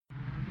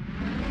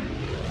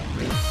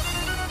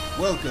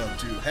Welcome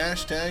to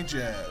Hashtag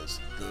Jazz,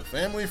 the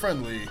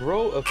family-friendly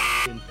Grow a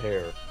f***ing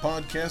pair.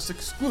 podcast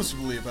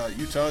exclusively about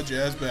Utah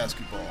Jazz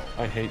basketball.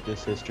 I hate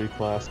this history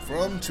class.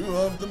 From two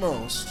of the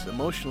most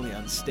emotionally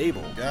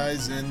unstable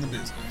guys in the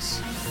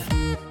business.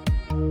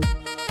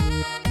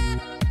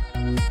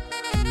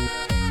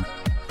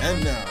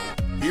 And now,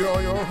 here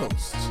are your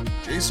hosts,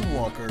 Jason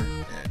Walker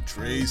and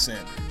Trey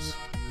Sanders.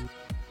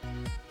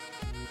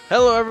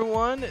 Hello,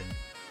 everyone.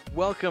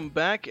 Welcome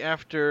back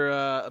after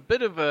a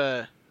bit of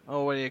a,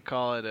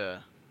 a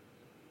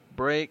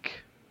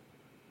break,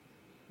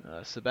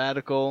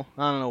 sabbatical.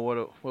 I don't know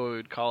what we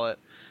would call it.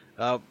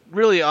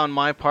 Really on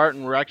my part,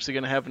 and we're actually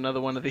going to have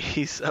another one of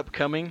these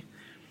upcoming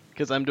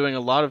because I'm doing a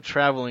lot of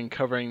traveling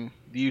covering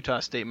the Utah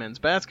State men's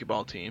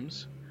basketball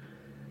teams.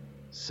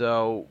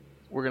 So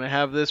we're going to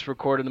have this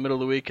recorded in the middle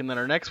of the week, and then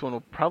our next one will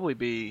probably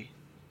be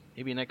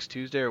maybe next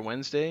Tuesday or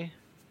Wednesday.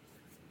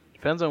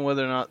 Depends on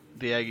whether or not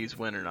the Aggies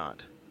win or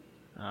not.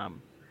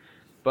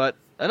 But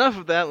enough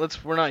of that.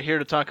 We're not here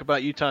to talk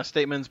about Utah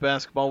State men's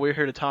basketball. We're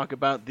here to talk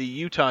about the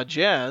Utah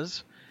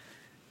Jazz.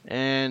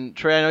 And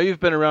Trey, I know you've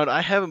been around.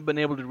 I haven't been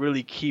able to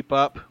really keep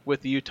up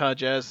with the Utah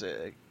Jazz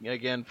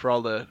again for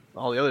all the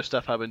other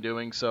stuff I've been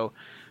doing. So,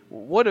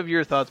 what have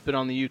your thoughts been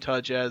on the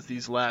Utah Jazz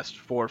these last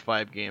 4 or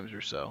 5 games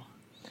or so?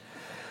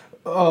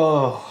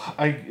 Oh,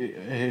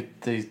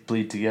 they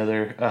bleed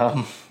together.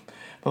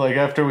 But like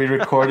after we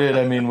recorded,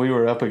 I mean, we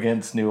were up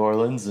against New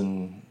Orleans,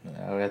 and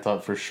I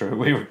thought for sure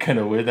we were going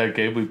to win that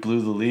game. We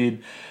blew the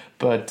lead,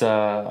 but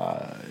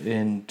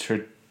in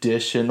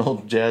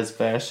traditional Jazz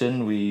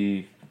fashion,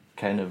 we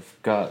kind of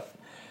got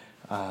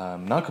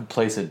not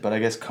complacent, but I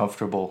guess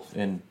comfortable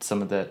in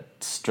some of that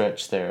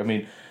stretch there. I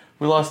mean,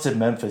 we lost to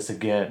Memphis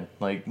again.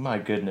 Like, my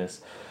goodness.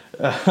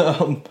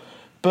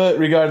 But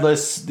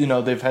regardless, you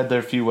know, they've had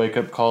their few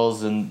wake-up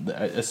calls, and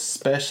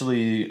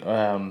especially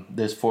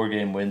this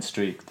 4-game win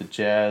streak, the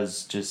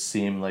Jazz just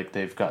seem like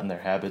they've gotten their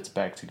habits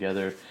back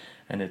together,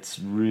 and it's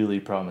really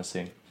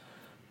promising.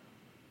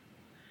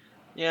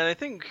 Yeah, and I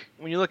think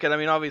when you look at it, I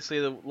mean, obviously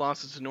the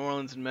losses to New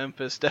Orleans and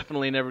Memphis,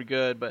 definitely never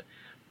good, but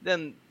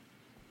then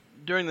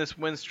during this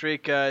win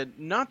streak,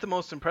 not the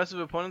most impressive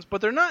opponents, but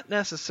they're not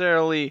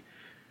necessarily,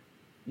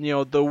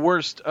 the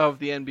worst of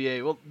the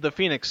NBA. Well, the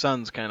Phoenix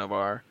Suns kind of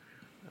are.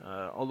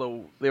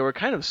 Although they were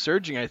kind of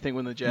surging, I think,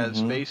 when the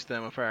Jazz faced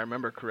them, if I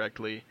remember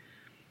correctly.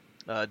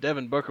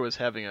 Devin Booker was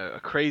having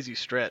a crazy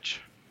stretch,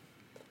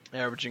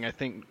 averaging, I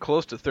think,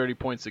 close to 30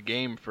 points a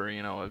game for,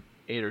 a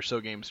 8 or so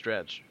game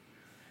stretch.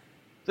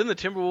 Then the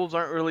Timberwolves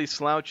aren't really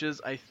slouches.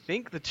 I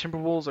think the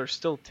Timberwolves are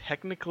still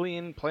technically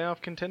in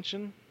playoff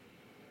contention.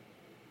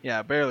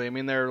 Yeah, barely. I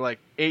mean, they're like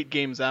 8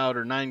 games out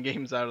or 9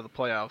 games out of the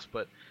playoffs,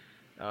 but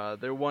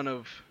they're one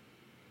of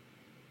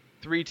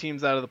 3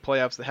 teams out of the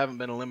playoffs that haven't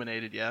been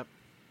eliminated yet.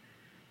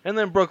 And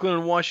then Brooklyn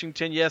and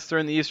Washington, yes, they're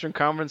in the Eastern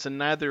Conference, and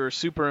neither are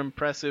super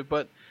impressive,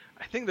 but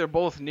I think they're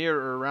both near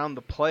or around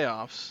the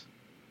playoffs.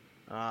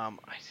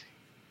 Let's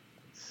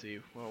see.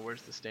 Well,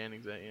 where's the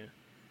standings at?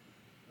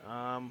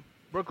 Yeah.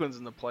 Brooklyn's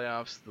in the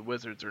playoffs. The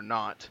Wizards are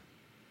not.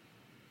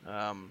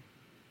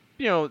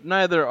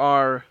 Neither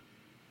are,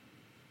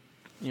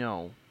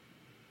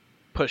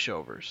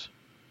 pushovers.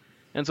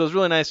 And so it's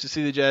really nice to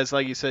see the Jazz,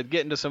 like you said,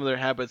 get into some of their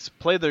habits,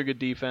 play their good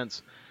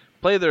defense,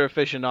 play their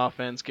efficient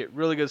offense, get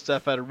really good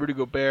stuff out of Rudy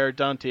Gobert,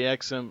 Donovan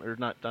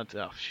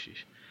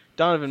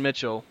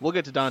Mitchell. We'll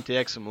get to Dante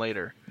Exum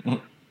later.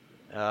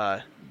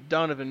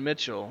 Donovan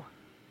Mitchell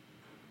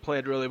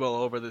played really well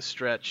over this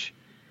stretch.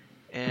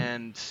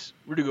 And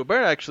Rudy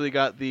Gobert actually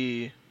got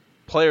the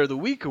Player of the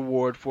Week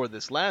award for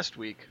this last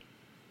week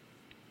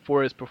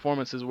for his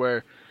performances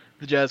where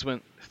the Jazz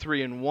went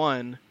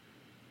 3-1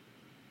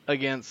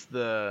 against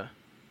the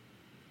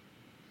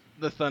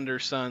Thunder,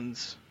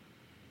 Suns,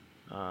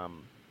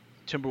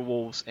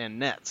 Timberwolves, and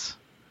Nets.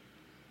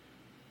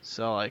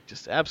 So,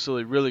 just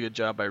absolutely really good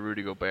job by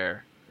Rudy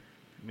Gobert.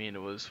 I mean,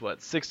 it was,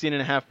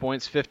 16.5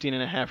 points,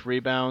 15.5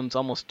 rebounds,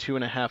 almost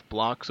 2.5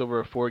 blocks over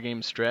a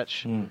 4-game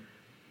stretch.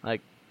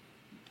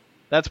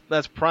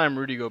 That's prime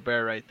Rudy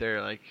Gobert right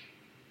there.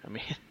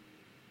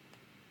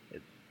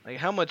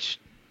 How much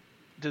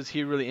does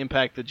he really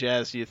impact the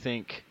Jazz, do you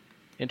think,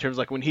 in terms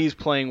when he's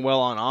playing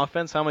well on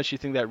offense? How much do you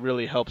think that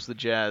really helps the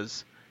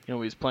Jazz?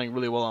 He's playing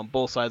really well on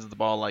both sides of the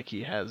ball like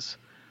he has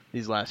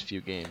these last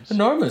few games.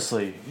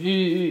 Enormously.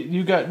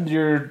 You got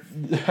your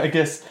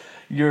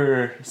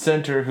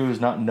center who's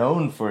not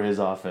known for his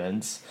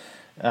offense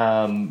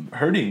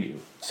hurting you.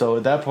 So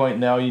at that point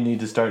now you need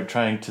to start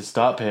trying to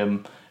stop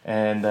him,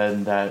 and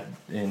then that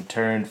in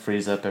turn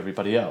frees up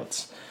everybody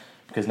else.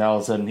 Because now all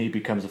of a sudden he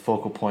becomes a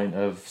focal point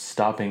of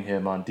stopping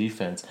him on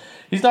defense.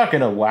 He's not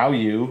going to wow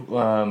you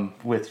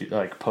with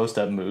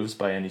post-up moves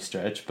by any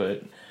stretch,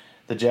 but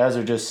the Jazz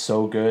are just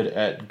so good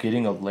at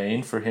getting a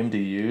lane for him to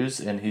use,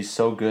 and he's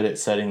so good at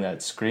setting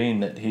that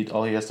screen that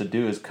all he has to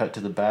do is cut to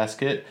the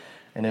basket,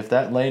 and if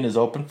that lane is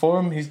open for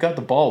him, he's got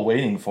the ball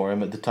waiting for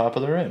him at the top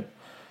of the rim.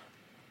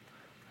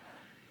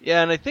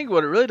 Yeah, and I think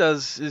what it really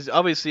does is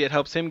obviously it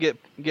helps him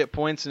get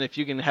points, and if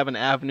you can have an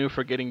avenue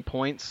for getting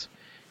points,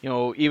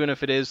 even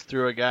if it is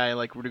through a guy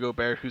like Rudy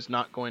Gobert who's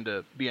not going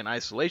to be an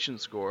isolation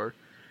scorer.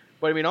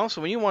 But I mean, also,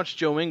 when you watch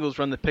Joe Ingles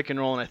run the pick and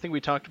roll, and I think we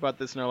talked about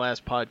this in our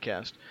last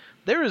podcast,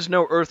 there is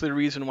no earthly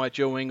reason why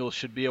Joe Ingles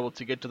should be able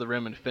to get to the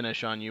rim and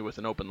finish on you with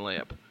an open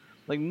layup.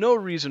 Like, no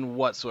reason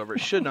whatsoever.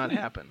 It should not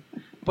happen.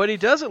 But he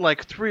does it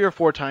like 3 or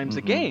 4 times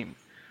a game.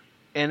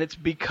 And it's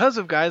because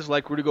of guys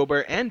like Rudy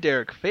Gobert and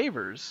Derek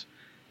Favors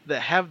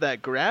that have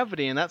that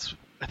gravity, and that's,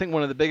 I think,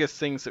 one of the biggest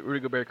things that Rudy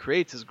Gobert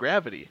creates is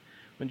gravity.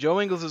 When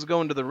Joe Ingles is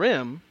going to the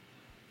rim,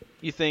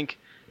 you think,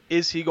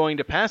 is he going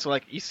to pass?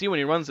 Like, you see when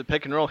he runs the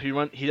pick and roll,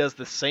 he does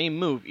the same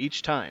move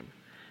each time.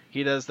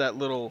 He does that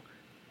little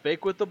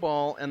fake with the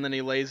ball, and then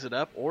he lays it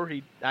up, or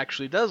he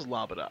actually does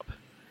lob it up.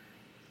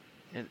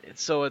 And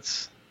so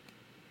it's,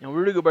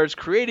 Rudy Gobert's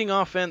creating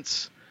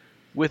offense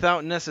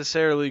without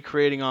necessarily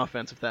creating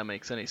offense, if that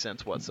makes any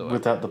sense whatsoever.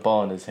 Without the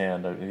ball in his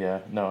hand, yeah.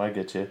 No, I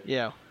get you.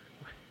 Yeah.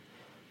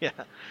 Yeah.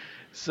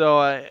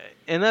 So,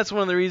 and that's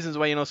one of the reasons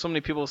why, so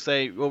many people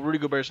say, well, Rudy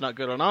Gobert's not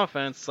good on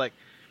offense. It's like,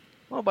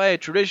 well, by a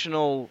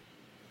traditional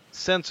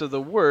sense of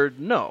the word,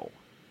 no.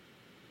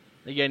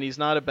 Again, he's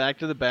not a back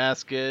to the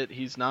basket.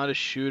 He's not a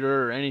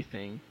shooter or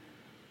anything.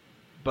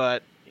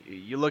 But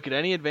you look at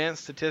any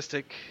advanced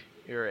statistic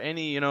or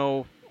any,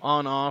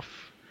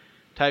 on-off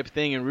type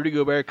thing, and Rudy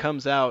Gobert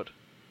comes out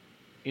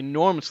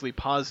enormously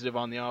positive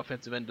on the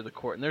offensive end of the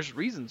court. And there's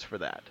reasons for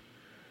that.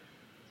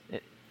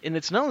 And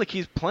it's not like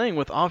he's playing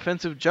with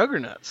offensive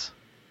juggernauts.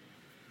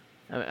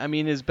 I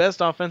mean, his best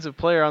offensive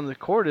player on the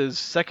court is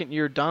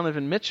second-year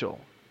Donovan Mitchell,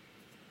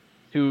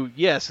 who,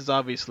 yes, is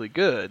obviously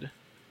good,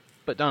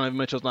 but Donovan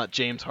Mitchell's not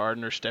James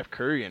Harden or Steph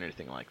Curry or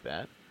anything like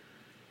that.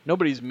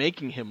 Nobody's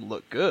making him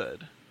look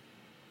good.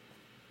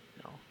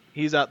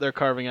 He's out there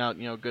carving out,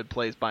 good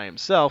plays by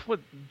himself,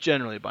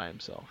 generally by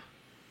himself.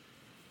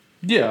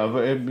 Yeah,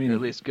 but I mean, or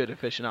at least good,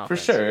 efficient offense. For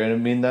sure, and I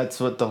mean that's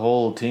what the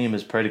whole team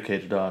is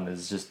predicated on,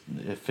 is just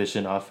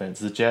efficient offense.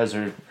 The Jazz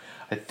are,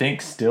 I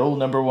think, still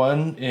number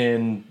 1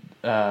 in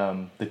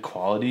the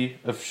quality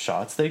of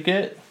shots they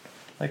get.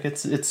 Like,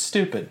 it's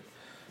stupid.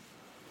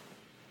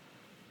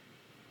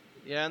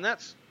 Yeah, and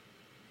that's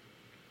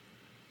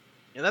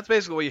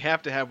basically what you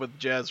have to have with the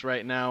Jazz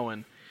right now.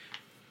 And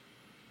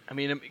I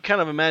mean,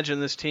 kind of imagine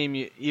this team.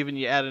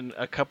 You add in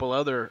a couple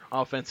other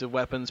offensive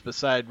weapons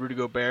beside Rudy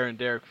Gobert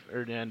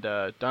and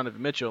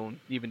Donovan Mitchell, and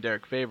even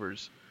Derek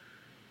Favors.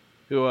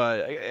 Who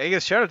I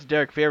guess shout out to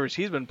Derek Favors.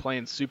 He's been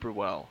playing super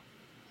well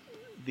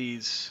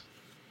these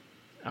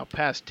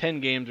past 10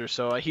 games or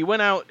so. He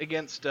went out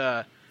against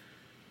I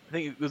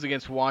think it was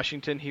against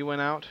Washington. He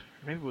went out,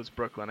 or maybe it was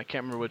Brooklyn. I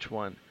can't remember which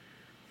one.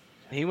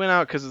 He went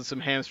out because of some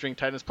hamstring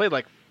tightness. Played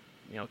like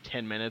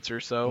 10 minutes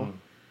or so.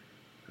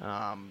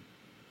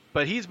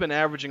 But he's been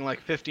averaging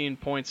like 15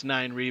 points,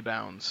 9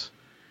 rebounds.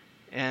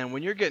 And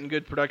when you're getting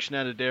good production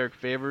out of Derek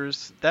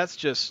Favors, that's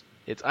just,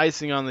 it's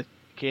icing on the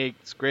cake,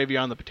 it's gravy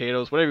on the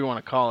potatoes, whatever you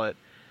want to call it.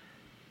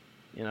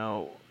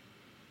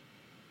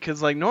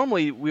 Because like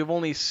normally we've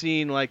only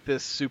seen like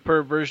this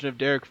superb version of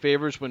Derek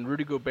Favors when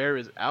Rudy Gobert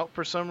is out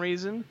for some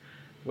reason,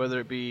 whether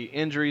it be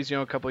injuries,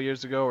 a couple of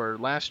years ago or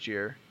last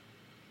year.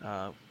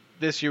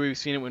 This year we've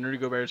seen it when Rudy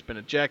Gobert's been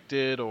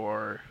ejected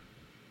or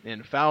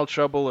in foul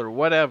trouble or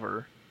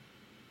whatever.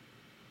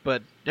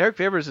 But Derek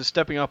Favors is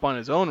stepping up on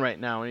his own right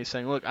now, and he's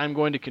saying, look, I'm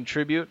going to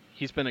contribute.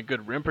 He's been a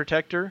good rim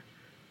protector.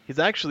 He's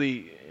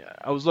actually,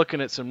 I was looking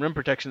at some rim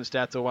protection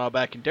stats a while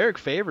back, and Derek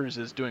Favors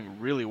is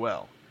doing really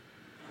well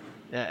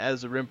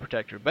as a rim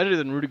protector. Better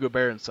than Rudy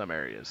Gobert in some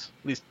areas,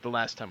 at least the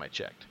last time I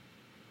checked,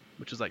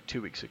 which was like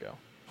 2 weeks ago.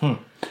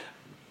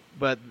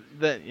 But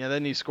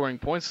then he's scoring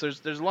points.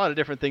 There's a lot of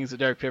different things that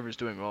Derek Favors is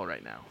doing well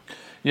right now.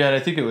 Yeah, and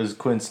I think it was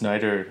Quinn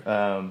Snyder.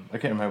 I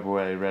can't remember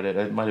where I read it.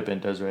 It might have been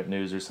Deseret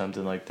News or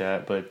something like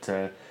that.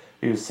 But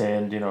he was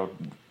saying,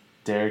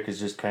 Derek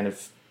is just kind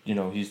of,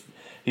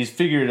 he's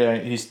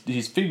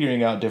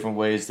figuring out different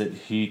ways that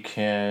he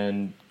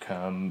can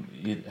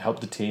help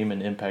the team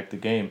and impact the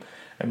game.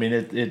 I mean,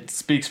 it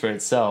speaks for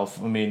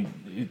itself. I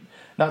mean,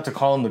 not to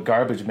call him the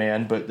garbage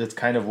man, but that's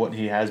kind of what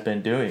he has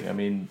been doing. I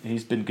mean,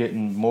 he's been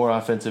getting more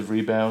offensive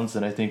rebounds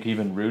than I think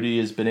even Rudy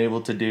has been able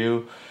to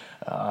do.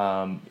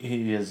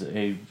 He is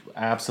a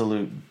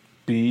absolute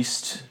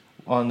beast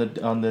on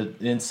the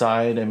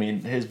inside. I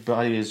mean, his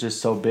body is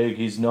just so big.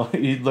 He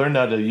learned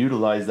how to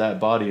utilize that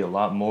body a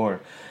lot more,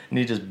 and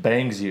he just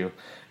bangs you.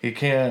 He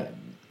can't.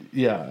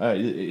 Yeah,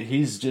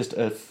 he's just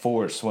a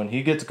force. When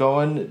he gets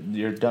going,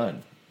 you're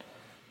done.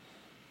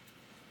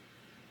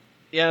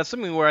 Yeah, it's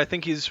something where I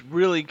think he's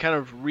really kind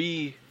of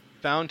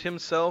re-found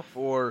himself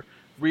or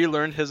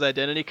relearned his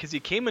identity, because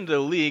he came into the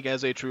league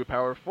as a true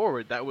power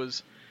forward. That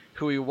was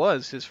who he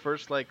was his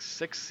first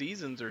 6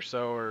 seasons or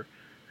so, or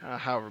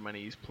however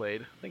many he's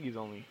played. I think he's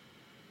only,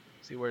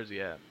 see, where's he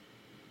at?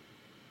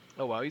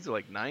 Oh wow, he's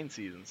at 9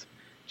 seasons.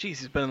 Jeez,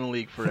 he's been in the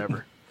league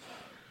forever.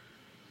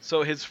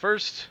 So his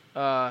first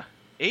 8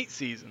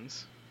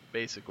 seasons,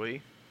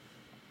 basically,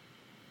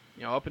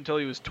 up until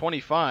he was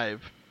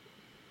 25,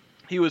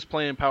 he was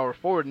playing power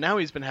forward. Now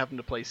he's been having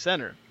to play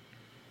center.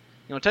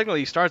 Technically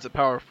he starts at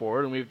power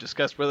forward, and we've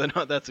discussed whether or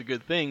not that's a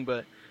good thing,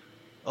 but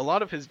a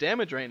lot of his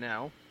damage right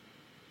now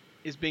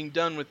is being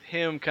done with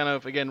him kind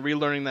of, again,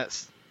 relearning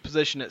that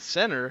position at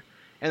center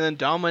and then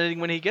dominating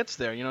when he gets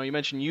there. You know, you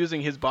mentioned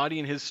using his body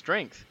and his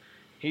strength.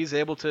 He's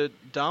able to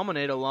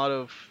dominate a lot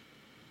of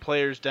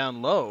players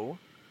down low,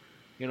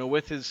 you know,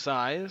 with his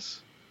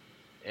size,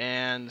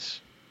 and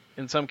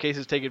in some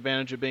cases take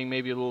advantage of being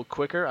maybe a little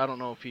quicker. I don't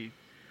know if he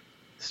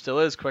still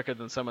is quicker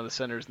than some of the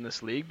centers in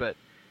this league, but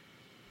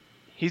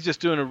he's just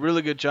doing a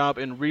really good job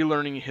in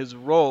relearning his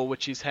role,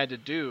 which he's had to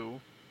do,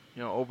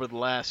 you know, over the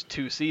last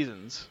 2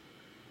 seasons.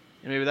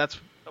 And maybe that's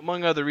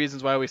among other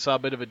reasons why we saw a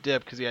bit of a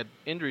dip, because he had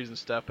injuries and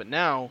stuff. But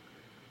now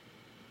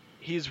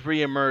he's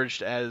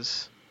reemerged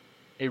as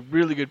a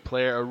really good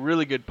player, a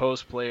really good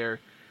post player,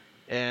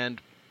 and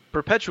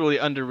perpetually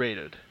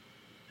underrated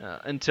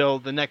until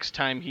the next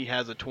time he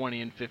has a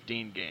 20 and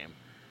 15 game,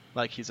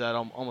 like he's had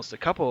almost a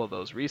couple of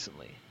those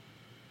recently.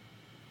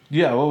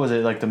 Yeah, what was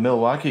it, like the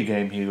Milwaukee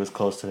game? He was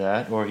close to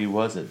that, or he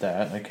was at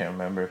that. I can't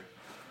remember.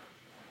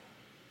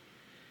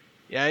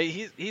 Yeah,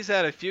 he's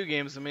had a few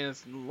games. I mean,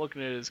 it's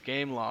looking at his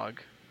game log.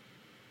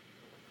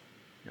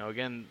 You know,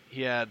 again,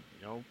 he had,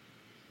 you know,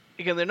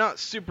 again, they're not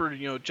super,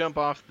 you know, jump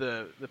off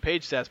the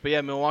page stats, but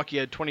yeah, Milwaukee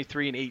had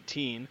 23 and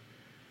 18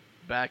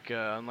 back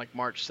on like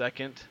March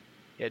 2nd.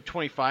 He had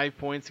 25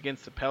 points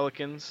against the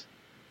Pelicans,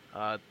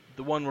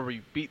 the one where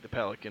we beat the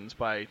Pelicans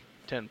by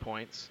 10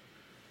 points.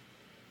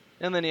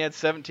 And then he had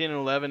 17 and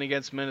 11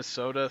 against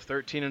Minnesota,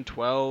 13 and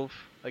 12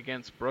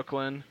 against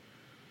Brooklyn.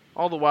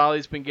 All the while,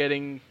 he's been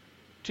getting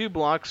 2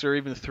 blocks or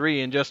even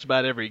 3 in just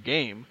about every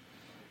game.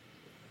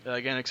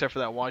 Again, except for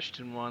that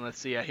Washington one. Let's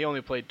see, yeah, he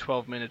only played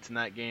 12 minutes in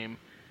that game.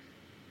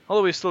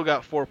 Although he still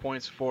got 4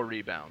 points, 4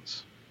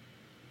 rebounds,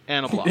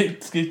 and a block.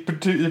 He's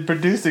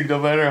producing no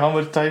matter how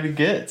much time he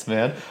gets,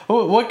 man.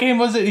 What game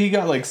was it? He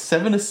got like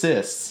 7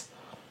 assists.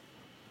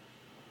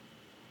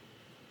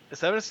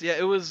 7? Yeah,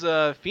 it was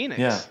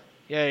Phoenix.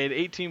 Yeah, he had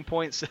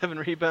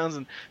 18.7 rebounds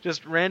and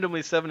just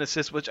randomly 7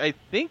 assists, which I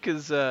think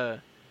is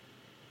a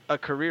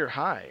career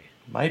high.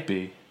 Might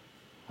be.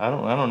 I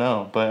don't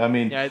know, but I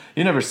mean, Yeah,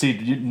 you never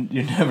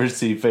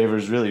see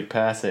Favors really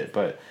pass it,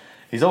 but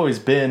he's always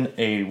been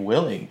a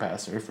willing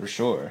passer for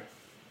sure.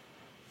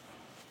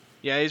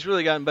 Yeah, he's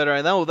really gotten better.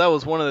 And that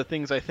was one of the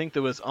things I think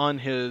that was on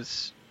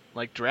his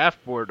like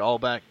draft board all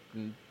back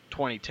in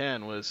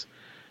 2010 was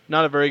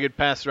not a very good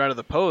passer out of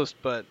the post,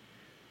 but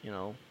you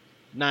know,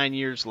 9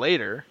 years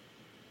later,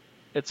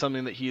 it's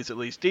something that he's at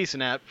least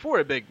decent at for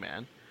a big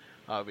man,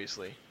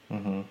 obviously.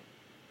 Mm-hmm.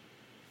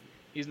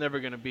 He's never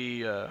going to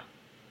be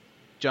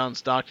John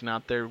Stockton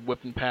out there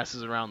whipping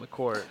passes around the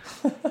court.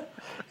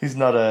 He's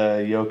not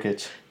a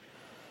Jokic.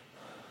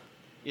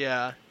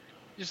 Yeah,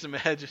 just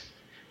imagine.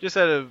 Just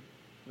had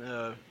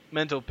a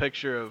mental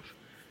picture of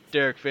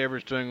Derek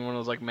Favors doing one of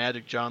those like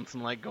Magic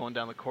Johnson, like going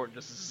down the court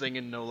and just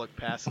singing no-look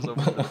passes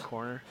over to the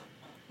corner.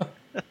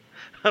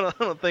 I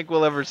don't think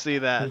we'll ever see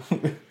that.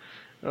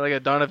 Or like a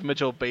Donovan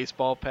Mitchell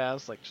baseball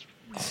pass, like.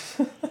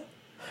 Just...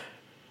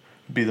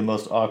 Be the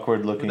most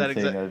awkward looking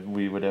thing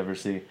we would ever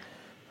see.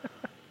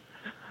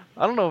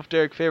 I don't know if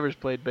Derek Favors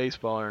played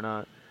baseball or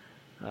not.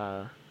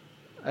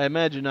 I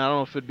imagine, I don't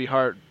know if it'd be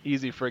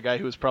easy for a guy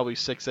who was probably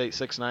 6'8",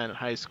 6'9" in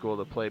high school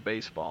to play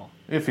baseball.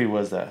 If he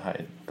was that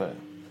height, but...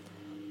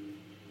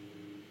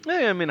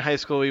 Yeah, I mean, in high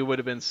school he would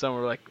have been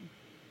somewhere like,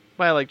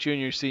 by like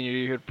junior, senior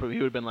year, he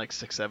would have been like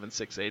 6'7",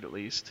 6'8" at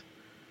least.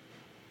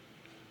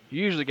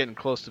 You're usually getting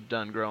close to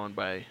done growing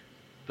by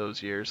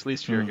those years, at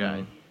least if you're a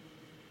guy.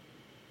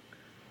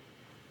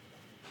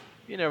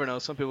 You never know.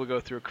 Some people go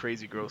through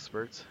crazy growth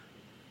spurts.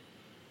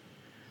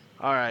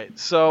 All right,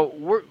 so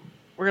we're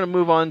going to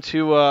move on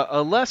to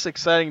a less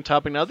exciting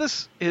topic. Now,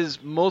 this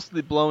is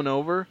mostly blown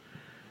over,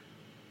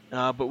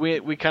 but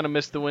we kind of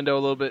missed the window a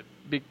little bit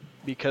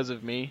because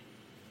of me.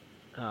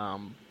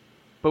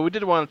 But we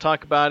did want to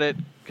talk about it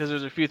because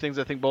there's a few things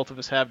I think both of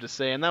us have to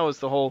say, and that was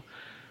the whole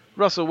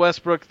Russell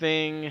Westbrook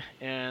thing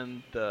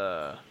and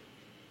the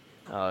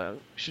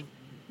should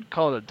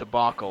call it a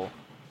debacle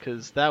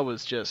because that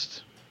was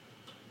just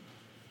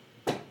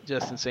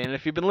insane. And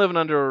if you've been living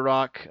under a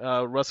rock,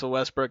 Russell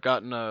Westbrook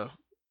got in a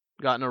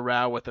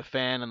row with a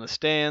fan in the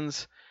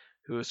stands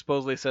who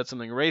supposedly said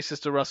something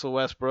racist to Russell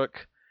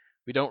Westbrook.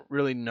 We don't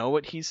really know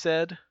what he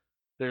said.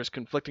 There's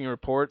conflicting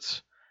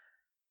reports,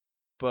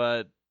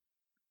 but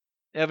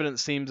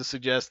evidence seems to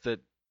suggest that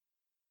he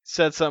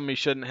said something he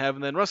shouldn't have.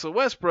 And then Russell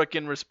Westbrook,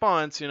 in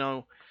response, you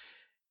know,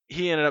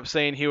 he ended up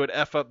saying he would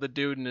F up the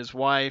dude and his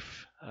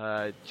wife.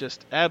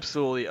 Just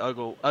absolutely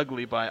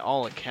ugly by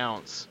all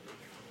accounts.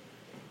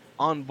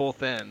 On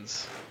both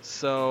ends.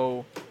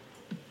 So,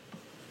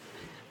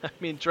 I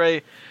mean,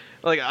 Trey,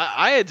 like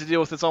I had to deal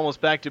with this almost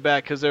back to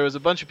back because there was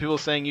a bunch of people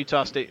saying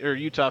Utah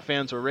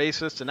fans were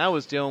racist, and I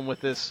was dealing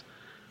with this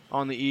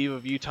on the eve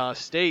of Utah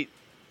State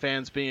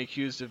fans being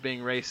accused of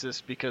being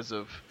racist because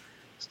of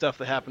stuff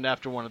that happened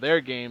after one of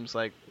their games.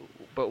 Like,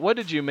 but what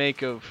did you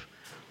make of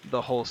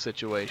the whole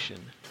situation?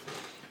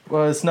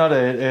 Well, it's not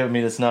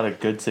a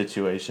good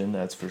situation,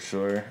 that's for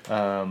sure.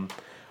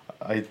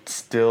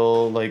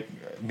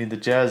 The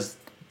Jazz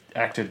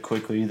acted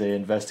quickly. They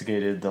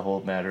investigated the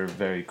whole matter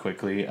very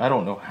quickly. I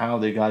don't know how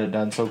they got it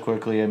done so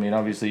quickly. I mean,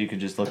 obviously you could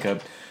just look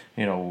up,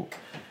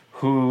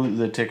 who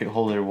the ticket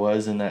holder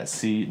was in that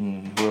seat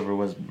and whoever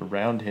was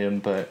around him.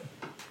 But,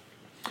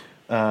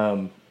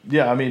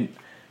 yeah, I mean,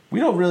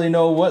 we don't really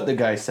know what the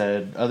guy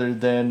said other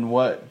than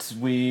what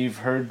we've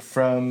heard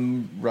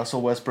from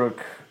Russell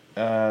Westbrook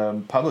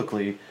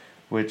publicly,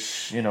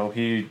 which,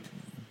 he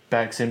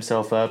backs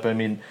himself up. I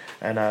mean,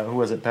 and who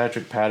was it?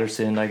 Patrick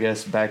Patterson, I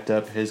guess, backed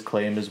up his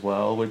claim as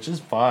well, which is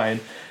fine.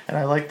 And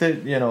I like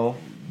that,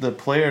 the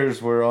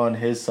players were on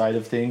his side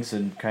of things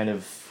and kind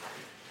of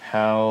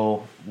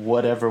how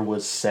whatever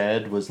was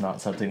said was not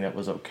something that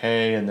was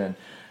okay. And then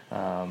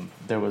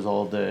there was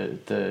all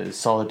the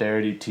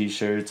solidarity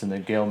T-shirts and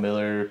then Gail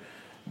Miller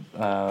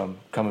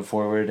coming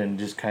forward and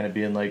just kind of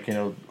being like,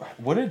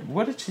 what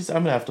did she say?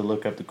 I'm gonna have to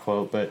look up the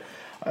quote, but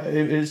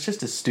it's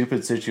just a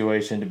stupid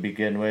situation to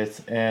begin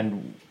with.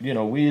 And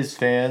we as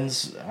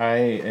fans,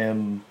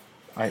 I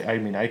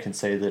mean I can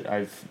say that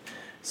I've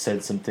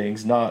said some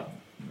things not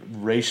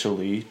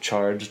racially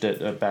charged at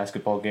a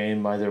basketball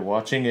game, either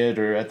watching it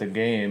or at the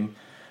game.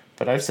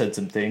 But I've said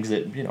some things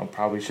that,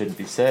 probably shouldn't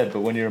be said.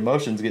 But when your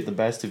emotions get the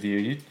best of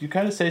you, you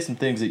kind of say some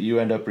things that you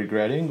end up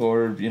regretting,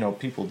 or,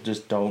 people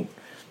just don't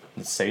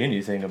say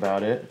anything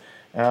about it.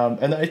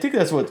 And I think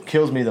that's what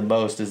kills me the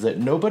most, is that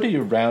nobody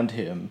around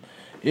him,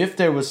 if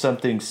there was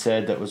something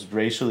said that was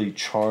racially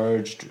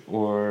charged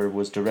or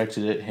was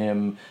directed at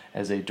him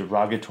as a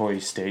derogatory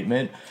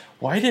statement,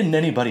 why didn't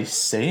anybody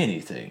say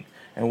anything?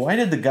 And why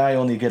did the guy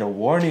only get a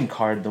warning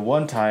card the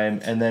one time,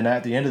 and then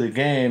at the end of the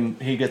game,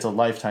 he gets a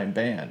lifetime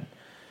ban?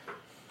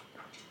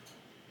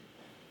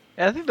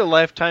 I think the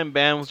lifetime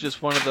ban was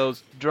just one of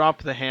those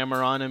drop the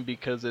hammer on him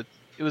because it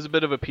was a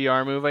bit of a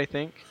PR move, I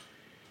think,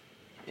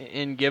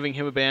 in giving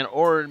him a ban.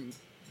 Or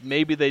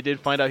maybe they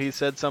did find out he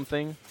said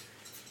something.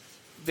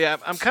 Yeah,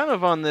 I'm kind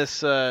of on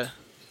this... I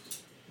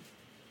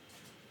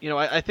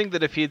think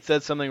that if he had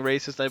said something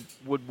racist, I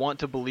would want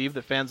to believe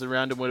the fans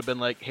around him would have been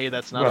like, hey,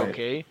 that's not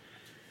okay.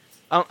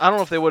 I don't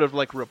know if they would have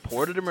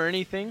reported him or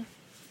anything,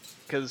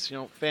 because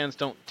fans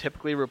don't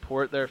typically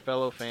report their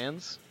fellow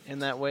fans in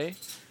that way.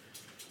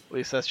 At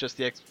least that's just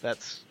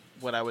that's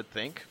what I would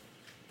think.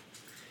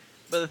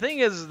 But the thing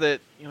is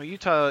that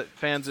Utah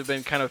fans have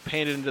been kind of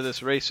painted into this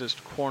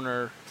racist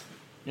corner,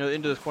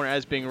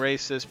 as being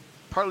racist,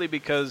 partly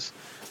because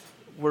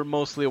we're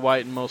mostly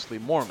white and mostly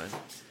Mormon,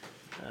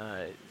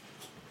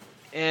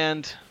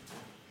 and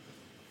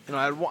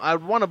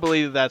I'd want to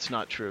believe that's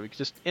not true.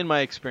 Just in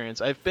my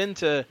experience, I've been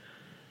to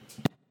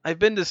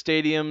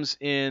stadiums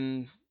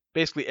in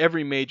basically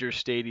every major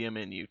stadium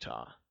in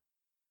Utah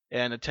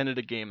and attended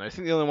a game. I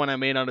think the only one I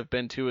may not have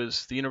been to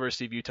is the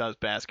University of Utah's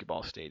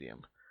basketball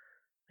stadium.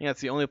 I think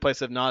that's the only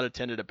place I've not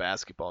attended a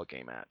basketball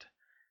game at.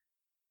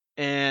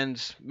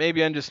 And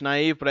maybe I'm just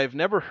naive, but I've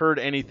never heard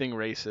anything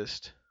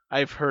racist.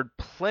 I've heard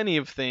plenty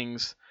of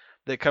things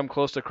that come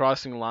close to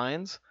crossing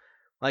lines.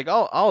 Like,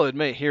 I'll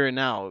admit here and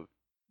now,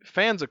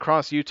 fans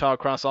across Utah,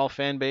 across all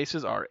fan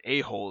bases, are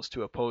a-holes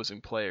to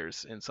opposing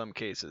players in some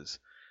cases.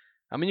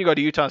 I mean, you go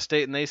to Utah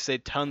State and they say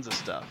tons of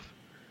stuff.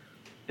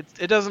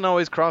 It doesn't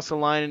always cross the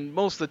line, and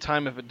most of the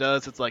time if it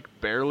does, it's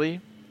barely.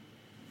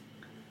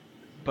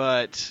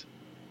 But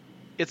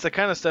it's the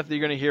kind of stuff that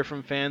you're going to hear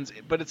from fans,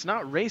 but it's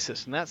not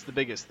racist, and that's the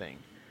biggest thing.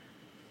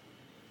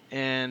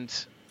 And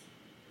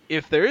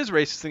if there is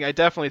racist thing, I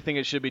definitely think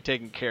it should be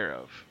taken care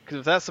of. Because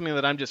if that's something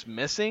that I'm just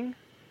missing,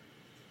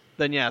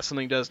 then yeah,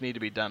 something does need to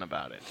be done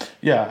about it.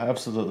 Yeah,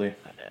 absolutely.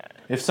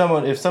 If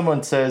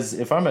someone says,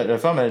 if I'm at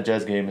a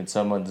Jazz game and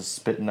someone's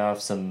spitting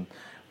off some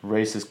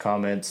racist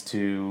comments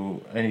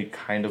to any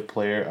kind of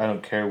player, I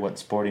don't care what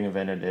sporting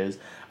event it is,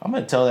 I'm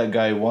going to tell that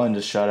guy, one,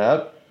 to shut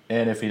up,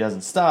 and if he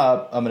doesn't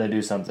stop, I'm going to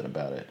do something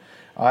about it.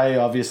 I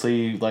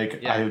obviously,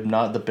 I'm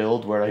not the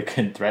build where I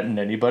can threaten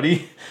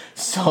anybody,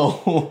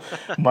 so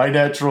my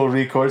natural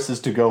recourse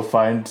is to go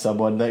find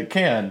someone that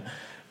can.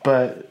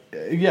 But,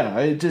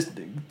 yeah,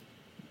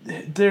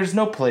 there's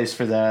no place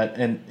for that,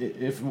 and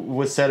if it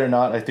was said or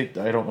not, I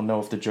don't know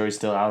if the jury's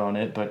still out on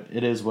it, but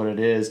it is what it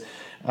is.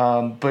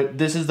 But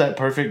this is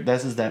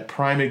that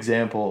prime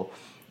example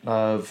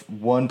of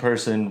one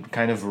person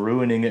kind of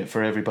ruining it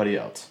for everybody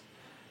else.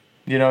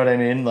 You know what I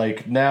mean?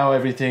 Now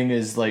everything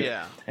is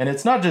and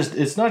it's not just at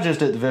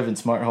the Vivint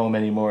Smart Home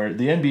anymore.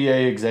 The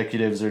NBA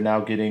executives are now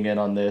getting in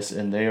on this,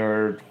 and they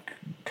are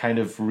kind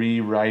of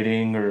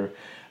rewriting or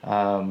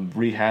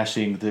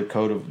rehashing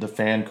the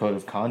fan code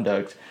of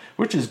conduct,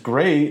 which is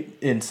great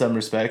in some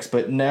respects.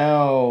 But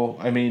now,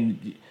 I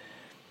mean,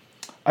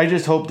 I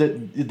just hope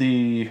that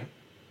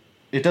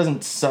it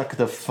doesn't suck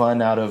the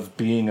fun out of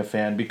being a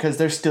fan, because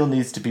there still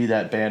needs to be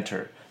that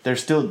banter. There's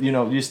still,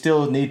 you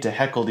still need to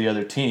heckle the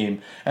other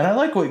team. And I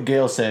like what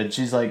Gail said.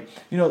 She's like,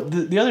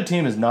 the other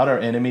team is not our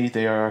enemy.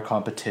 They are our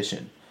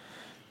competition.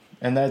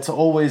 And that's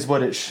always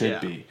what it should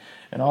be.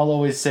 And I'll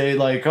always say,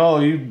 if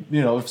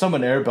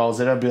someone airballs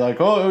it, I'd be like,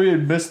 oh, you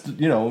missed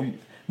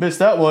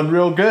that one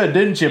real good,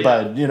 didn't you,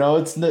 bud?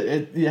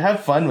 You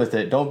have fun with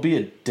it. Don't be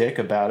a dick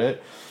about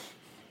it.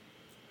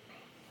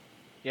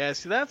 Yeah,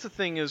 see, that's the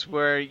thing is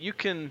where you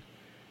can,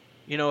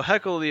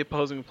 heckle the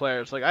opposing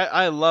players. Like,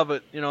 I love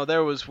it.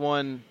 There was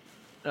one,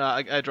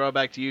 I draw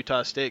back to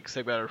Utah State because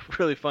they've got a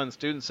really fun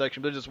student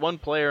section. But there's just one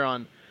player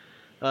on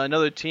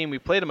another team. We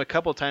played him a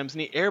couple times,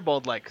 and he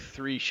airballed like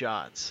 3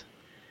 shots.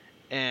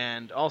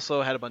 And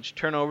also had a bunch of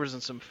turnovers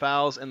and some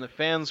fouls, and the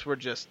fans were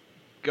just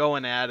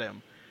going at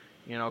him.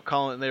 They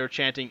were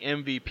chanting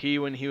MVP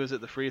when he was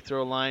at the free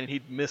throw line.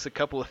 He'd miss a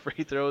couple of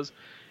free throws.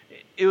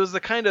 It was the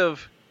kind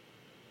of,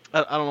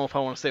 I don't know if I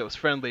want to say it was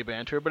friendly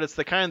banter, but it's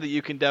the kind that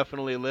you can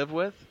definitely live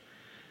with.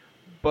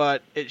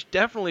 But it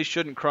definitely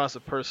shouldn't cross a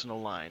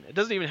personal line. It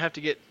doesn't even have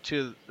to get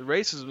to the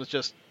racism. It's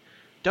just,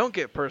 don't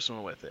get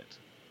personal with it.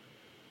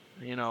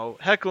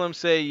 Heckle him,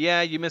 say,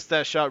 yeah, you missed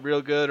that shot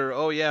real good, or,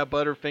 oh, yeah,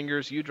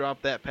 Butterfingers, you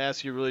dropped that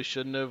pass you really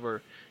shouldn't have,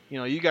 or,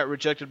 you got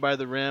rejected by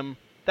the rim.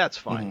 That's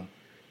fine. Mm-hmm.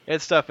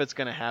 It's stuff that's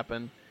going to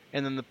happen.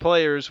 And then the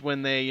players,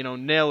 when they,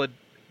 nail a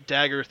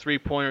dagger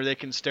three-pointer, they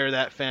can stare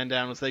that fan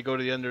down as they go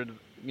to the other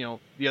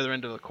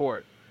end of the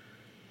court.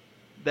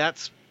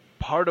 That's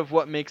part of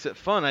what makes it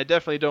fun. I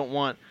definitely don't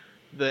want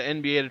the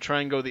NBA to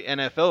try and go the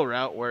NFL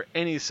route where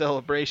any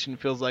celebration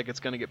feels like it's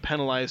going to get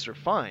penalized or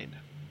fined.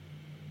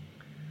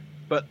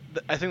 But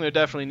I think there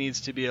definitely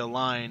needs to be a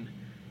line.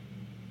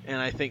 And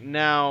I think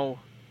now,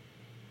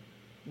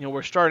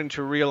 we're starting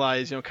to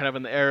realize, kind of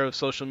in the era of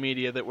social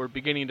media, that we're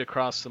beginning to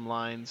cross some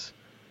lines.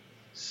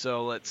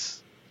 So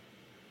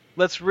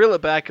let's reel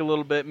it back a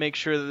little bit, make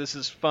sure that this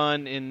is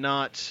fun and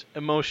not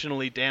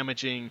emotionally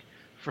damaging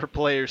for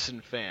players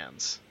and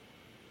fans.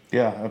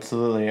 Yeah,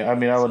 absolutely. I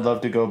mean, I would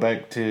love to go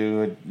back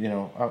to,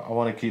 I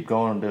want to keep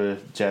going to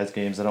Jazz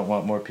games. I don't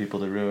want more people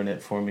to ruin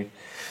it for me.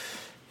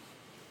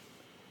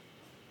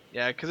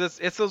 Yeah, because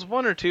it's those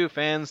one or two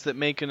fans that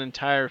make an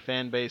entire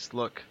fan base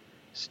look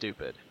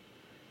stupid.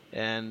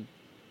 And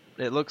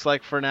it looks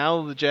like for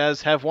now the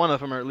Jazz have one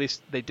of them, or at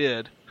least they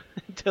did,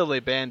 until they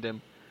banned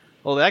him.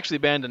 Well, they actually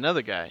banned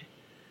another guy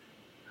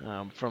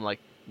from like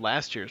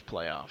last year's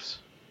playoffs,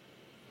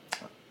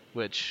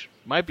 which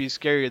might be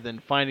scarier than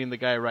finding the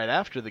guy right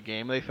after the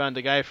game. They found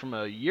a guy from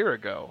a year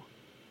ago.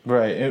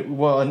 Right.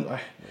 And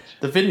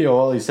the video,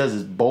 all he says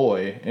is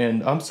boy.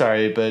 And I'm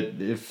sorry, but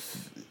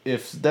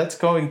if that's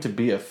going to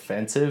be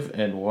offensive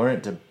and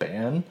warrant to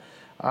ban,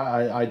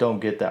 I don't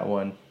get that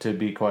one, to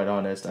be quite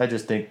honest. I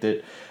just think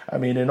that, I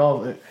mean, in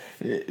all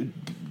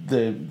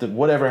the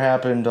whatever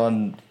happened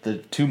on the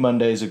 2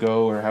 Mondays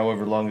ago or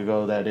however long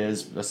ago that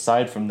is,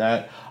 aside from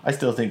that, I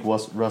still think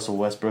Russell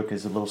Westbrook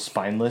is a little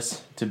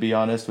spineless, to be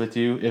honest with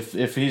you.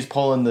 If he's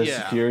pulling the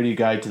security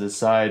guy to the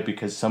side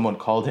because someone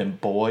called him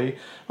boy,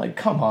 like,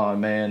 come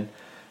on, man.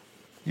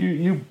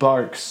 You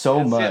bark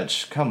so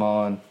much. Come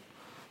on.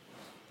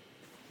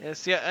 Yeah,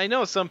 see, I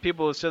know some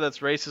people have said that's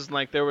racist, and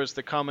like there was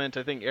the comment,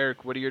 I think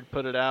Eric Whittier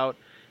put it out,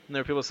 and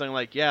there were people saying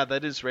like, yeah,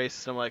 that is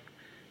racist. I'm like,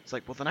 it's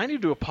like, well, then I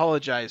need to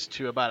apologize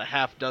to about a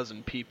half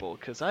dozen people,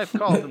 because I've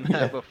called them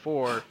that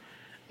before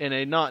in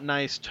a not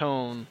nice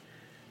tone,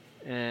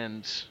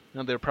 and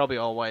they're probably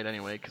all white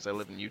anyway, because I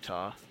live in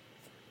Utah,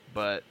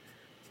 but,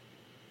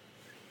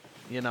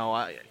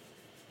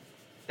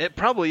 it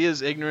probably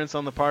is ignorance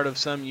on the part of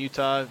some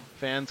Utah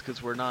fans,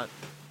 because we're not,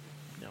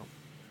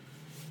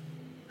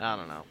 I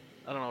don't know.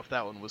 I don't know if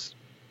that one was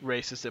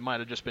racist. It might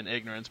have just been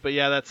ignorance. But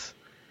yeah, that's...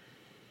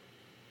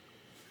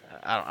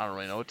 I don't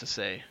really know what to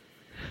say.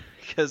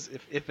 Because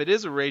if it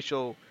is a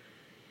racial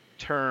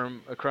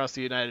term across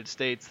the United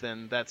States,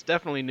 then that's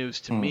definitely news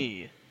to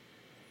me.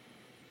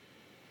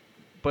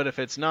 But if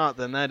it's not,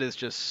 then that is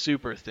just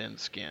super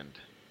thin-skinned.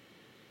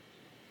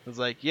 It's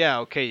like, yeah,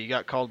 okay, you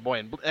got called boy.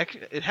 And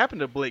it happened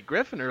to Blake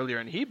Griffin earlier,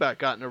 and he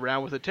gotten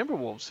around with a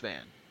Timberwolves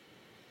fan.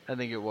 I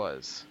think it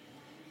was.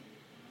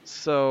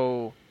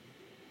 So...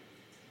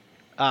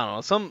 I don't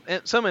know. Some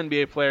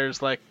NBA players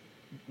like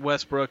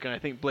Westbrook and I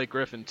think Blake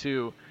Griffin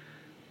too,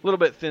 a little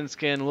bit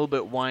thin-skinned, a little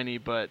bit whiny,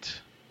 but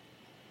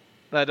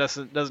that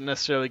doesn't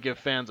necessarily give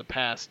fans a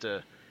pass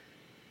to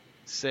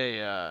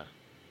say,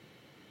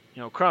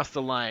 cross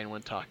the line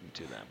when talking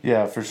to them.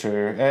 Yeah, for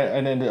sure.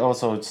 And it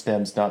also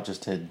stems not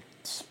just to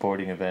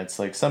sporting events.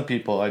 Like some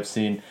people I've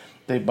seen,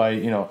 they buy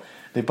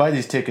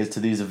these tickets to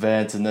these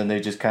events and then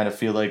they just kind of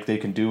feel like they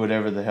can do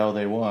whatever the hell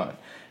they want.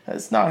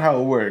 That's not how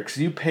it works.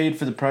 You paid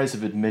for the price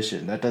of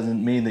admission. That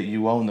doesn't mean that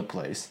you own the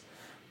place.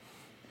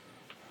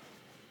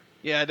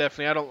 Yeah,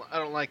 definitely. I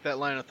don't like that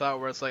line of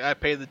thought where it's like I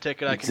paid the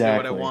ticket, I can do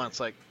what I want.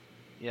 It's like,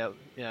 yeah,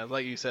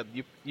 like you said,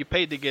 you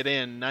paid to get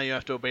in. Now you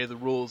have to obey the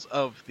rules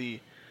of the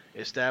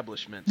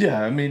establishment.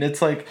 Yeah, I mean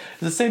it's like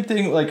the same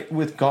thing like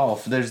with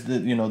golf. There's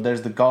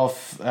the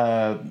golf.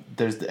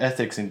 There's the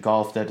ethics in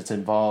golf that it's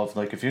involved.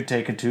 Like if you're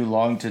taking too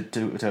long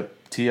to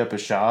tee up a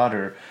shot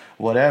or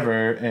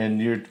whatever, and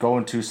you're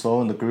going too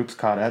slow and the group's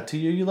caught up to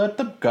you, you let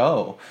them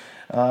go.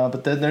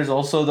 But then there's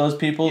also those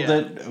people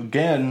that,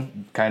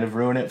 again, kind of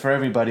ruin it for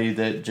everybody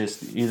that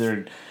just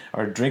either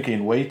are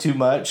drinking way too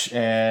much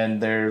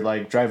and they're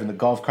like driving the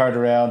golf cart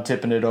around,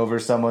 tipping it over,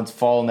 someone's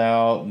falling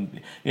out, and,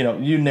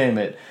 you name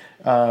it.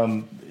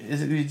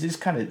 You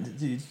just kind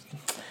of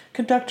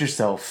conduct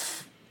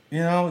yourself,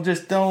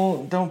 just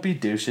don't be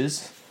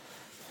douches.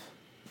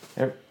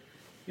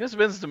 You must have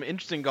been to some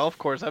interesting golf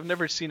course. I've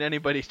never seen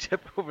anybody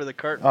tip over the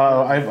cart.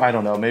 Oh, I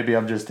don't know. Maybe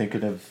I'm just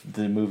thinking of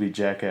the movie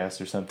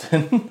Jackass or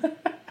something.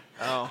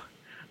 Oh,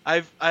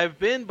 I've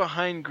been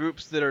behind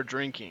groups that are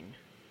drinking,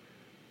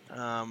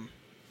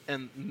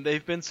 and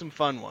they've been some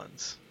fun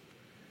ones.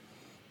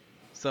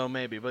 So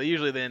maybe, but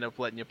usually they end up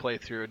letting you play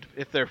through it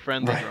if their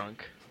friends are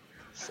drunk.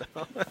 So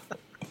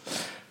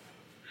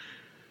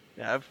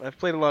yeah, I've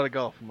played a lot of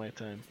golf in my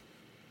time,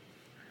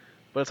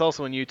 but it's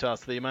also in Utah,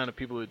 so the amount of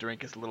people who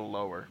drink is a little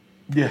lower.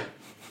 Yeah.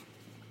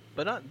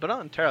 But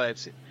not entirely.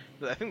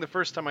 I think the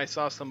first time I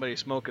saw somebody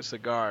smoke a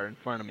cigar in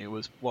front of me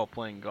was while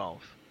playing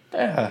golf.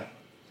 Yeah.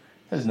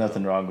 There's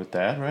nothing wrong with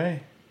that,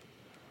 right?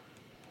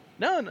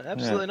 No,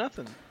 absolutely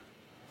nothing.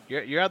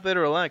 You're out there to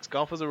relax.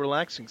 Golf is a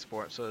relaxing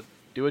sport, so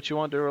do what you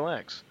want to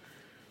relax.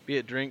 Be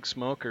it drink,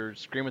 smoke, or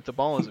scream at the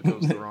ball as it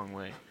goes the wrong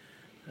way.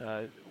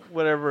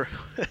 Whatever.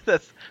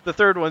 That's the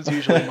third one's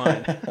usually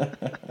mine.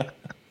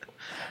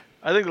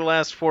 I think the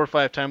last 4 or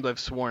 5 times I've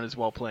sworn is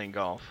while playing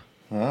golf.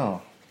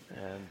 Oh.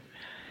 And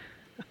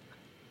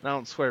I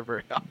don't swear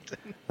very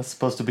often. That's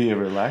supposed to be a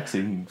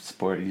relaxing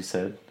sport, you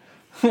said.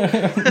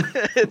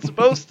 It's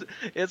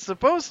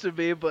supposed to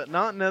be, but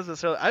not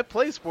necessarily. I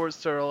play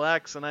sports to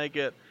relax, and I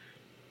get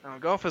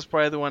golf is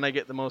probably the one I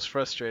get the most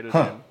frustrated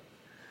in.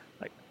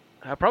 Like,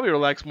 I probably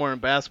relax more in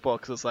basketball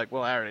because it's like,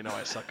 well, I already know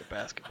I suck at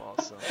basketball,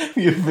 so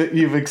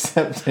you've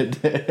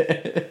accepted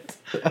it.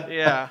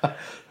 Yeah,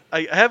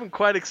 I haven't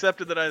quite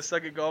accepted that I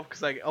suck at golf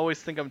because I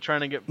always think I'm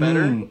trying to get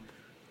better.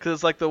 Because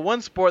it's like the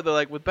one sport that,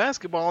 like, with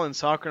basketball and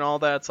soccer and all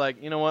that, it's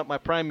like, you know what, my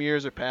prime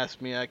years are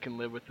past me. I can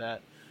live with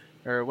that.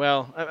 Or,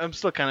 well, I'm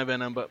still kind of in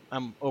them, but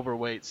I'm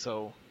overweight,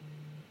 so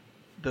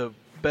the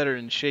better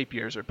in shape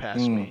years are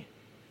past me.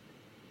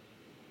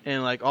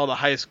 And, like, all the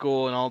high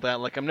school and all that,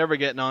 like, I'm never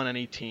getting on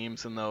any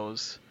teams in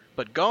those.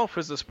 But golf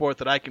is a sport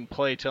that I can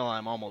play till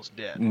I'm almost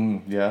dead.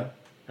 Yeah.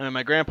 I mean,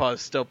 my grandpa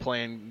is still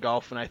playing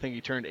golf, and I think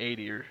he turned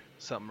 80 or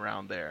something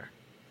around there.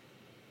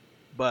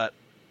 But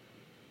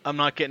I'm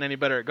not getting any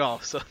better at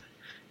golf, so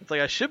it's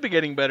like I should be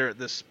getting better at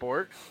this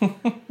sport.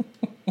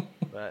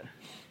 But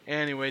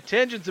anyway,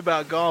 tangents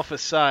about golf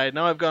aside,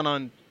 now I've gone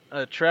on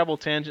a travel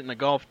tangent and a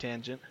golf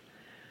tangent.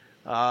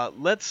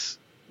 Let's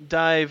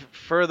dive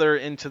further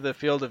into the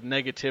field of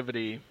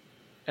negativity,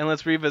 and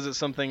let's revisit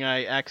something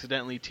I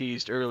accidentally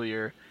teased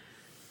earlier,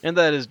 and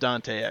that is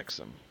Dante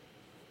Exum.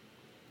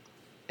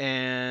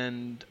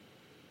 And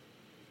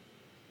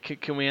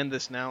can we end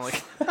this now?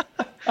 Like,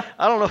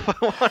 I don't know if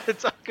I want to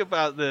talk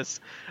about this.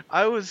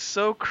 I was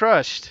so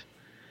crushed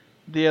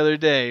the other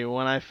day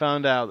when I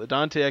found out that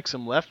Dante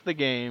Exum left the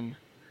game.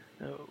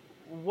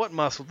 What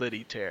muscle did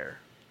he tear?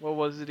 What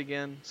was it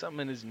again?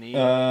 Something in his knee.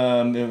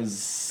 It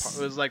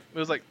was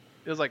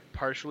like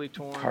partially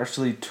torn.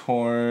 Partially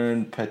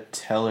torn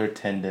patellar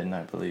tendon,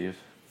 I believe.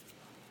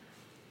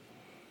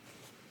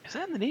 Is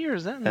that in the knee or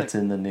is that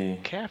in the knee?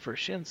 Calf or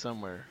shin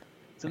somewhere.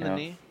 It's in the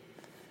knee.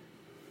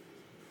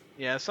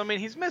 Yeah, so I mean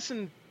he's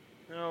missing.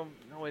 No,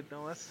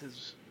 that's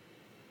his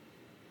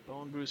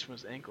bone bruise from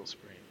his ankle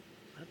sprain.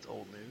 That's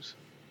old news.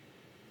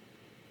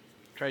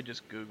 Try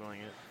just Googling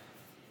it.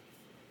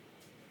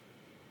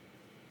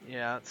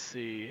 Yeah, let's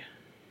see.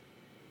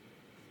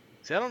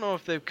 I don't know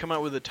if they've come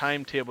out with a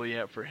timetable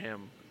yet for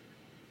him.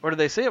 Or did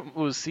they say it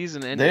was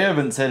season ending? They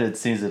haven't said it's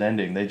season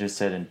ending. They just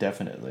said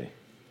indefinitely.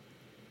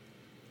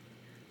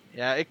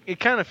 Yeah, it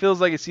kind of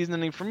feels like it's season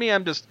ending. For me,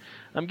 I'm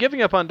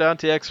giving up on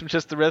Dante Exum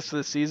just the rest of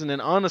the season,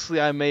 and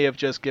honestly, I may have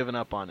just given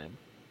up on him.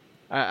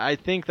 I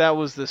think that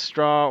was the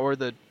straw or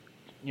the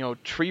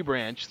tree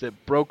branch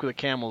that broke the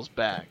camel's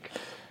back.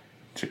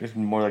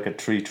 More like a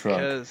tree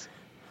trunk.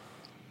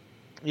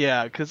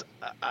 Because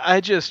I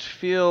just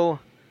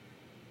feel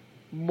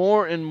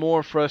more and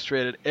more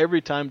frustrated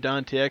every time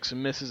Dante Exum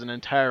misses an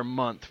entire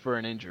month for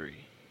an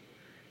injury.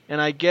 And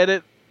I get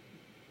it.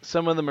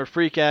 Some of them are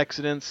freak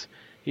accidents.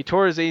 He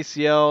tore his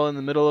ACL in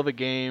the middle of a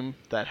game.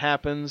 That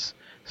happens.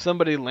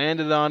 Somebody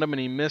landed on him and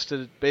he missed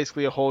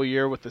basically a whole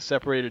year with a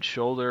separated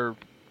shoulder,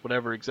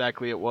 whatever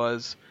exactly it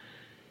was.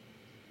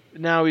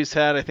 Now he's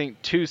had, I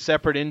think, 2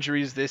 separate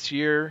injuries this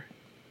year.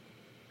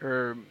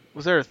 Or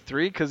was there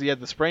 3? Because he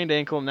had the sprained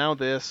ankle, now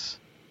this.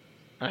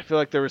 I feel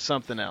like there was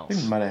something else. I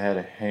think he might have had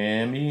a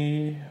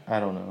hammy. I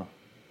don't know.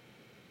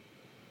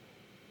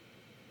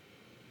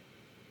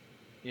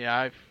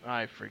 Yeah,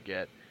 I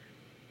forget.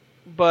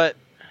 But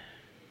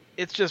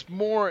it's just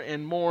more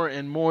and more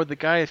and more. The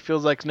guy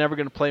feels like he's never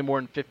going to play more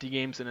than 50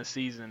 games in a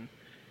season.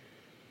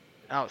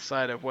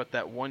 Outside of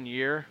that 1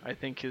 year, I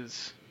think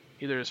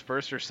either his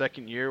first or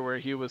second year where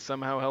he was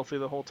somehow healthy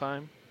the whole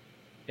time.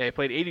 Yeah, he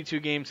played 82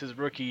 games his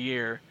rookie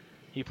year.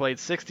 He played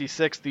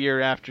 66 the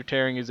year after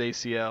tearing his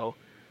ACL.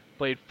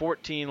 Played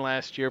 14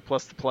 last year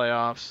plus the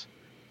playoffs.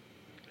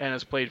 And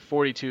has played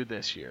 42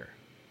 this year.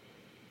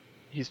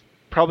 He's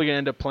probably going to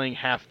end up playing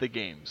half the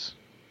games.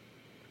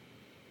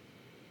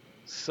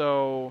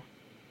 So,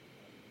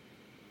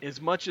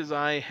 as much as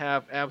I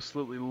have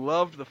absolutely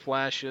loved the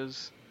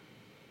flashes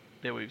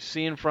that we've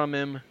seen from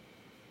him,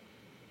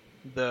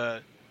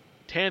 the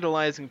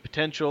tantalizing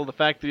potential. The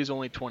fact that he's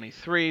only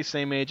 23,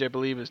 same age, I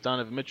believe, as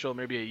Donovan Mitchell,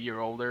 maybe a year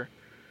older.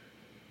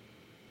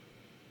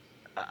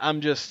 I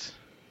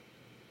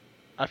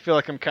feel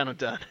like I'm kind of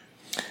done.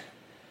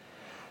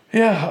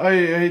 Yeah,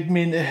 I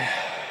mean,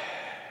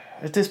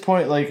 at this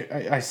point, like,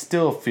 I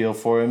still feel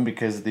for him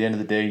because at the end of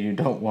the day, you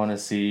don't want to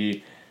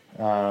see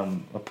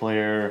a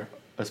player,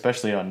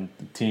 especially on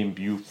the team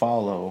you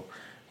follow,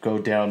 go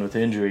down with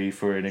injury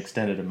for an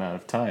extended amount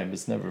of time.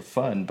 It's never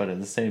fun, but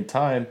at the same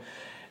time,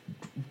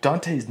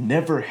 Dante's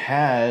never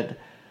had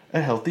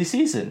a healthy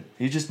season.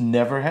 He just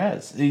never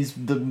has.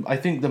 I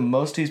think the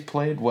most he's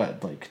played,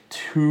 like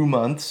 2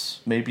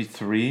 months, maybe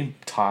 3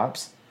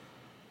 tops.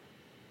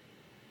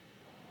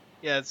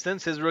 Yeah,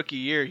 since his rookie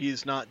year,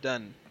 he's not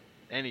done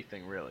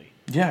anything really.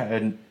 Yeah,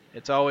 and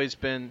it's always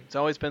been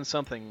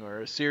something,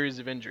 or a series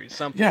of injuries,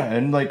 something. Yeah,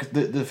 and like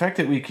the fact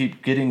that we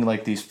keep getting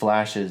like these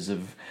flashes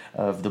of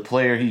the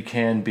player he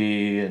can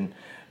be, and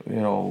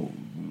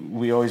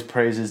we always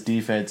praise his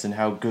defense and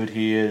how good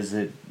he is.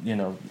 I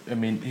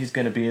mean, he's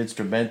going to be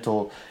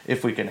instrumental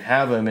if we can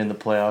have him in the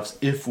playoffs.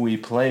 If we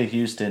play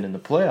Houston in the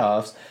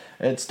playoffs,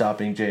 at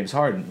stopping James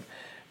Harden.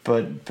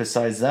 But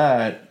besides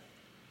that,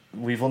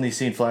 we've only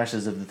seen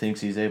flashes of the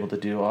things he's able to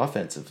do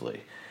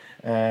offensively.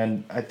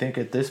 And I think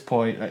at this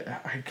point,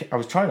 I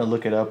was trying to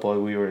look it up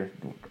while we were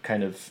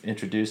kind of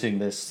introducing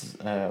this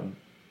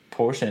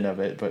portion of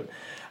it, but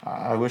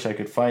I wish I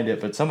could find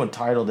it. But someone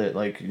titled it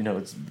like,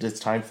 it's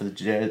time for the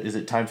Jazz. Is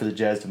it time for the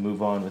Jazz to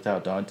move on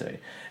without Dante?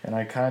 And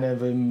I kind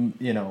of am,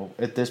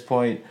 at this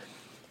point,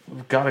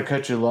 got to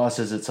cut your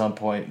losses at some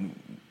point.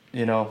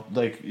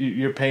 Like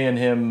you're paying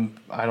him,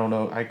 I don't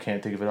know, I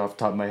can't think of it off the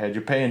top of my head.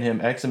 You're paying him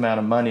X amount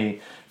of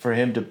money for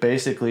him to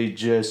basically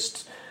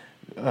just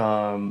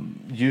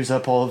use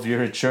up all of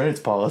your insurance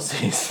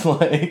policies.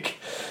 Like,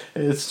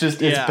 it's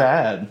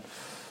bad.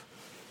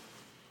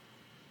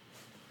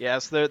 Yeah,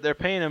 so they're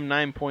paying him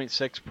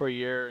 $9.6 per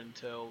year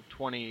until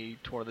the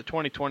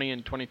 2020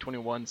 and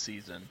 2021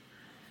 season.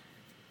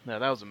 No,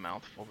 that was a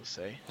mouthful to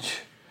say.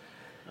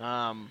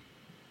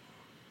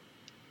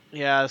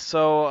 Yeah,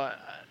 so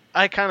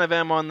I kind of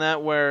am on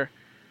that where,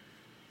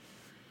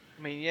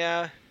 I mean,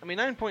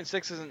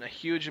 9.6 isn't a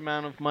huge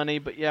amount of money,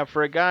 but yeah,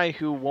 for a guy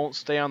who won't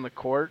stay on the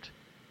court,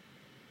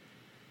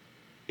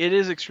 it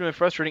is extremely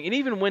frustrating. And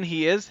even when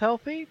he is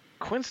healthy,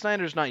 Quinn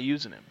Snyder's not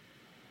using him.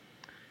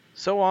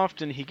 So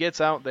often he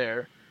gets out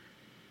there,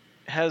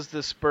 has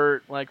this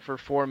spurt like for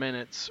 4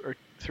 minutes or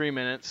 3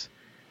 minutes,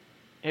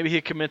 maybe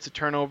he commits a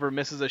turnover,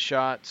 misses a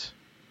shot,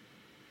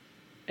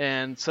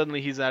 and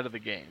suddenly he's out of the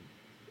game.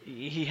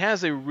 He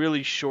has a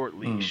really short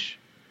leash.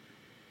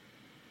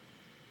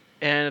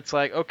 And it's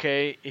like,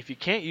 okay, if you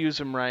can't use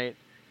him right,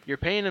 you're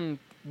paying him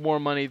more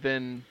money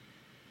than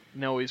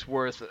he's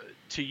worth,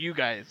 to you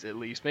guys at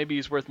least. Maybe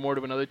he's worth more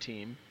to another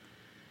team.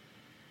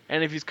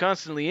 And if he's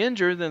constantly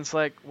injured, then it's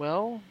like,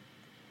 well,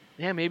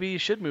 yeah, maybe you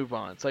should move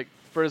on. It's like,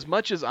 for as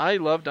much as I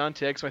love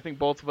Dante Exum, I think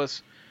both of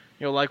us,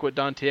 like what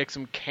Dante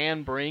Exum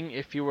can bring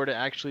if he were to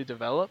actually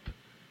develop.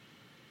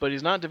 But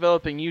he's not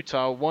developing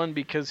Utah, one,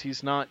 because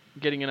he's not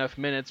getting enough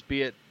minutes,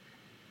 be it,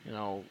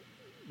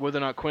 whether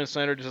or not Quinn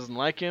Snyder just doesn't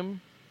like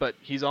him, but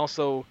he's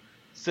also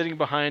sitting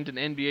behind an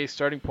NBA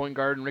starting point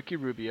guard in Ricky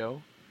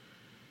Rubio.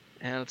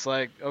 And it's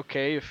like,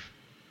 okay, if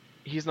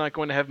he's not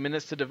going to have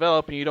minutes to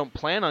develop and you don't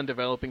plan on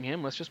developing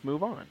him, let's just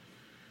move on.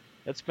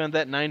 Let's spend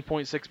that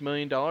 $9.6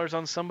 million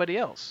on somebody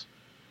else.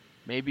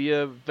 Maybe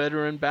a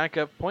veteran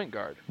backup point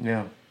guard.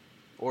 Yeah.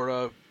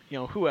 Or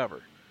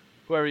whoever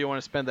you want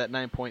to spend that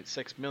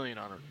 $9.6 million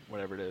on, or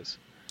whatever it is.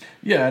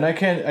 Yeah, and I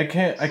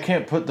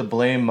can't put the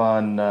blame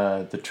on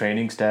the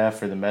training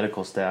staff or the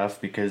medical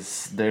staff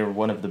because they're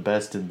one of the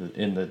best in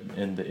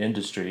the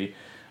industry.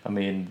 I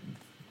mean,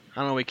 I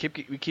don't know. We keep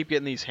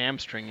getting these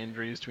hamstring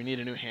injuries. Do we need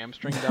a new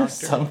hamstring doctor?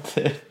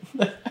 Something.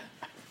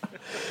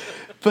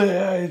 But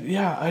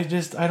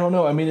I don't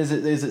know. I mean, is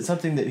it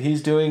something that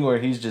he's doing where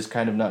he's just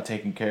kind of not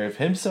taking care of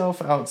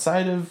himself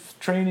outside of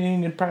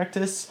training and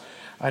practice?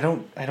 I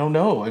don't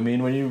know. I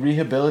mean, when you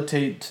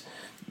rehabilitate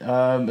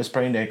a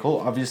sprained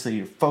ankle, obviously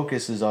your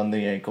focus is on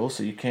the ankle,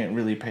 so you can't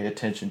really pay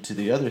attention to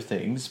the other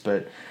things.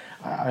 But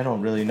I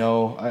don't really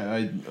know.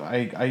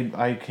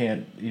 I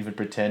can't even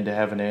pretend to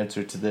have an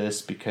answer to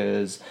this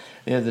because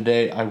at the end of the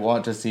day, I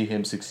want to see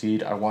him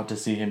succeed. I want to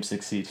see him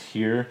succeed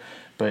here.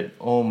 But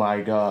oh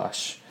my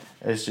gosh,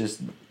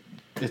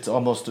 it's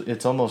almost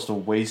a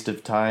waste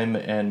of time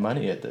and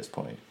money at this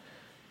point.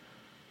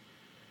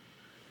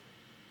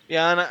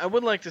 Yeah, and I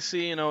would like to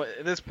see,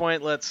 at this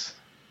point, let's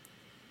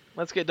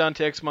get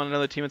Dante Exum on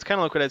another team. It's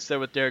kind of like what I'd said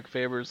with Derek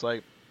Favors.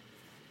 Like,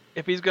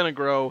 if he's going to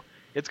grow,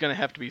 it's going to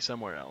have to be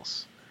somewhere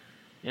else.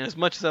 And as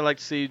much as I'd like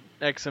to see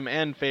Exum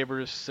and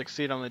Favors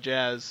succeed on the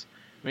Jazz,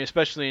 I mean,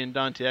 especially in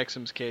Dante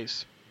Exum's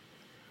case,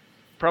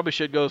 probably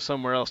should go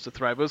somewhere else to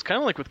thrive. It was kind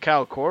of like with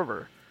Kyle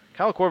Korver.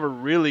 Kyle Korver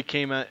really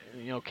came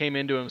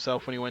into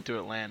himself when he went to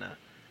Atlanta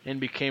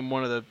and became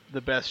one of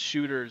the best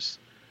shooters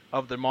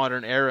of the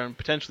modern era and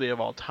potentially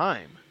of all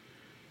time.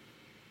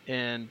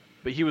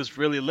 But he was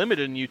really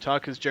limited in Utah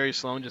because Jerry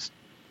Sloan just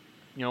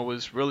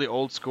was really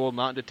old school,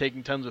 not into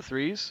taking tons of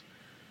threes.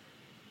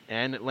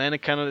 And Atlanta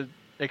kind of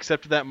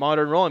accepted that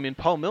modern role. I mean,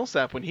 Paul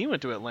Millsap, when he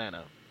went to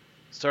Atlanta,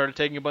 started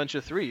taking a bunch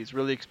of threes,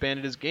 really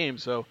expanded his game.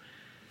 So,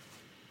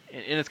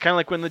 and it's kind of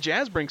like when the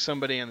Jazz bring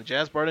somebody in. The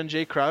Jazz brought in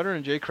Jay Crowder,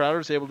 and Jay Crowder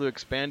is able to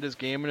expand his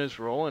game and his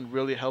role and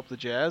really help the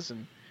Jazz.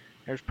 And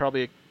there's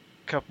probably a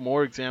couple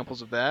more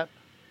examples of that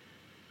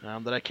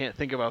that I can't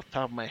think of off the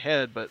top of my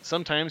head. But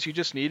sometimes you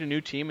just need a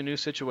new team, a new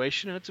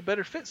situation, and it's a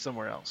better fit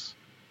somewhere else.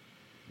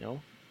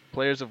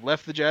 Players have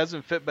left the Jazz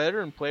and fit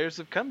better, and players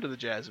have come to the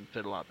Jazz and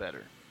fit a lot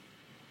better.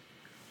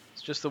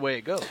 It's just the way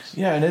it goes.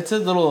 Yeah, and it's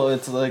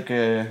like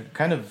a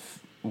kind of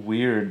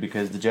weird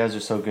because the Jazz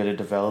are so good at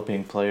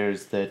developing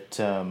players that,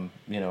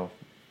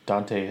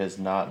 Dante has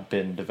not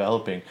been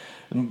developing.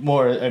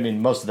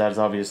 Most of that is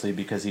obviously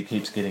because he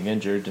keeps getting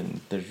injured,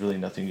 and there's really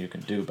nothing you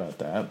can do about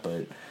that.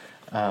 But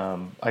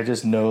I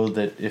just know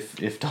that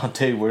if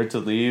Dante were to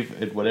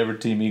leave at whatever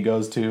team he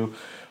goes to,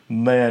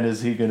 man,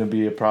 is he going to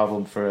be a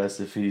problem for us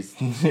if he's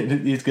going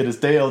to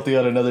stay healthy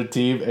on another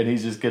team, and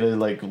he's just going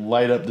to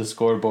light up the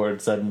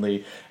scoreboard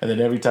suddenly, and then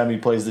every time he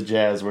plays the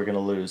Jazz, we're going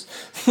to lose.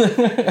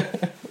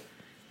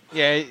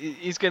 Yeah,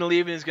 he's going to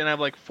leave, and he's going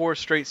to have 4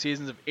 straight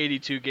seasons of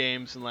 82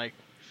 games and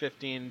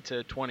 15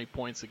 to 20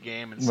 points a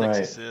game and 6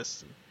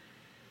 assists. And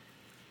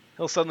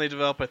he'll suddenly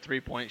develop a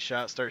 3-point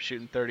shot, start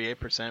shooting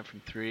 38% from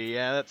 3.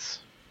 Yeah,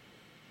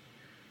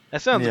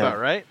 that sounds about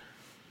right.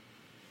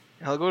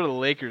 I'll go to the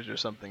Lakers or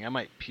something. I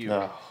might puke.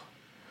 Oh.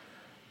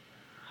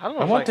 I don't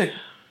know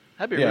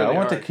that'd be really I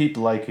want hard. to keep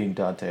liking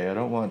Dante. I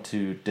don't want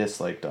to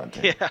dislike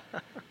Dante. Yeah.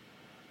 It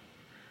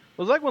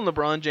was like when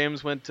LeBron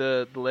James went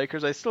to the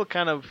Lakers. I still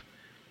kind of...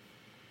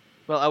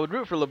 Well, I would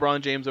root for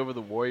LeBron James over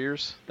the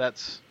Warriors. I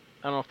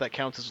don't know if that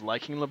counts as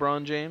liking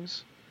LeBron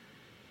James.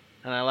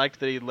 And I liked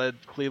that he led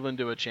Cleveland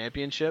to a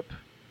championship.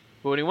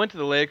 But when he went to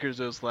the Lakers,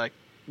 it was like,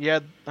 yeah,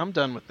 I'm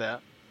done with that.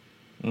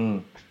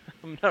 I'm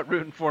not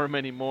rooting for him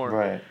anymore.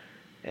 Right.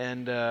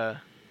 And now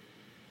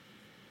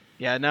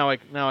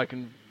I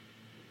can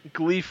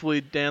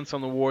gleefully dance on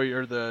the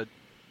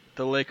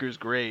Lakers'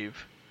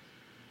 grave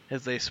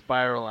as they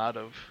spiral out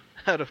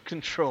of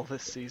control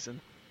this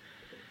season.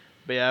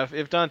 But yeah,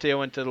 if Dante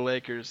went to the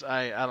Lakers,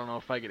 I don't know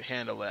if I could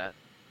handle that,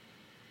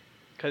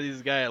 because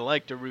he's a guy I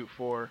like to root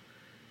for,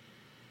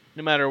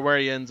 no matter where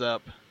he ends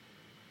up.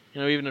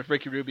 Even if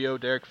Ricky Rubio,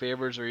 Derek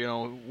Favors, or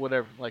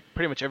whatever,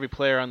 pretty much every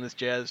player on this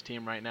Jazz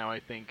team right now, I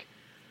think,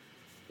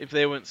 if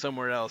they went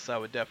somewhere else, I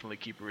would definitely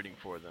keep rooting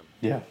for them.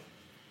 Yeah.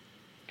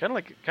 Kind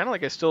of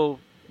like I still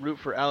root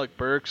for Alec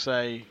Burks.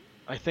 I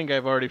think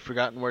I've already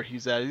forgotten where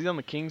he's at. Is he on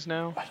the Kings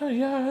now? I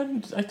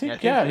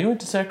think he went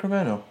to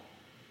Sacramento.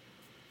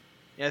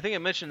 Yeah, I think I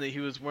mentioned that he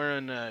was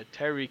wearing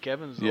Tyreke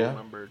Evans'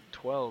 number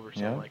 12 or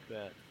something like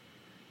that.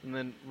 And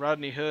then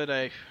Rodney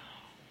Hood,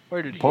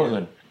 where did he?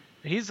 Portland.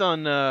 He's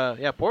on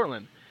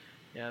Portland.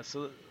 Yeah,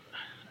 so I'm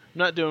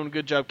not doing a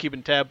good job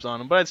keeping tabs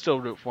on him, but I'd still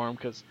root for him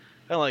because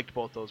I liked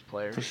both those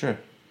players. For sure.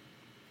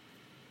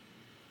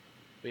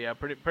 But yeah,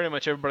 pretty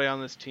much everybody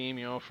on this team,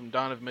 from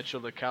Donovan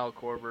Mitchell to Kyle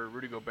Korver,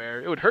 Rudy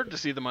Gobert. It would hurt to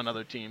see them on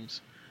other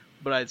teams,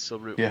 but I'd still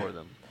root for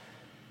them.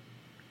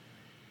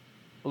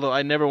 Although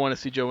I never want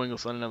to see Joe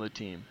Ingles on another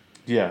team.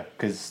 Yeah,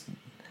 because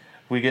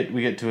we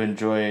get to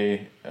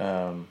enjoy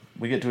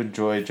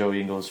Joe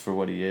Ingles for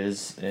what he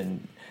is,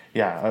 and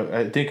yeah,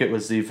 I think it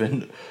was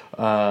even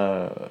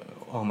oh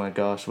my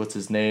gosh, what's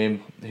his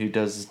name? He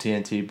does his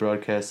TNT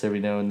broadcasts every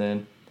now and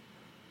then.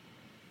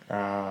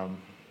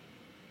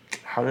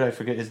 How did I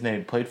forget his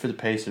name? Played for the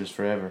Pacers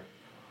forever.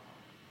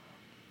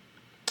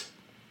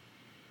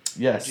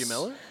 Yes. Reggie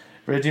Miller?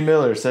 Reggie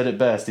Miller said it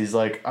best. He's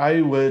like,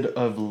 I would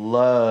have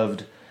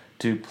loved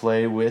to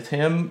play with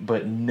him,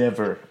 but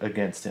never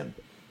against him.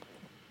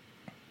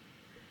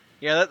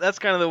 Yeah, that's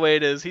kind of the way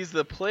it is. He's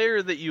the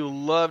player that you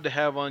love to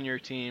have on your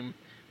team,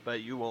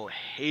 but you will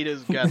hate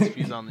his guts if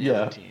he's on the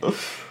other team.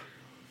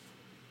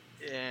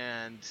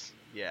 And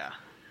yeah,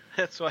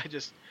 that's why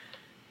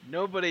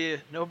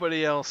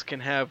nobody else can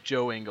have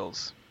Joe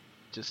Ingles.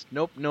 Just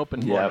nope,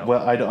 and yeah. nope.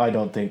 Well, I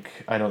don't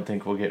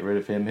think we'll get rid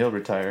of him. He'll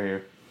retire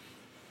here.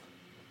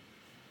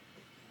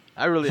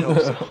 I really hope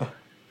so.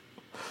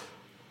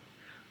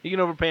 You can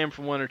overpay him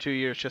for 1 or 2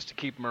 years just to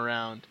keep him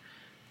around,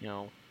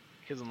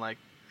 because in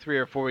 3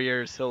 or 4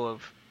 years he'll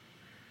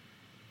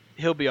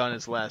be on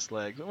his last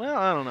legs. Well,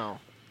 I don't know.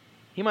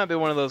 He might be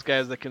one of those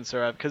guys that can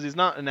survive because he's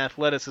not an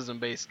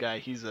athleticism-based guy.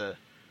 He's a,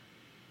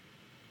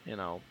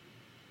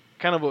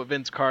 kind of what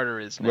Vince Carter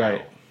is now.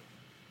 Right.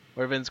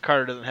 Where Vince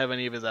Carter doesn't have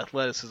any of his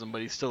athleticism,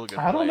 but he's still a good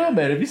player. I don't know,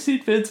 man. Have you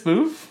seen Vince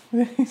move?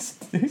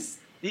 he's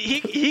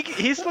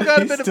He's still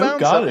got a bit of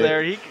bounce up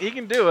there. He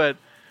can do it,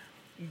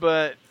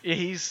 but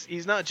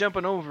he's not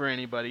jumping over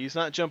anybody. He's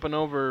not jumping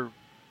over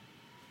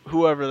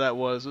whoever that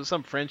was. It was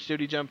some French dude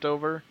he jumped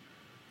over.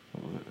 I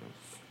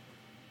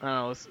don't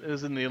know. It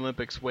was in the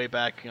Olympics way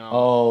back.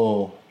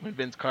 When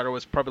Vince Carter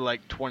was probably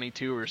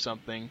 22 or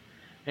something,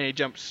 and he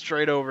jumped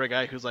straight over a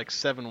guy who's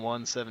 7'1",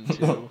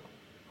 7'2",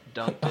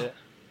 dunked it.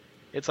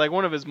 It's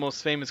one of his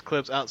most famous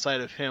clips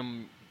outside of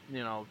him.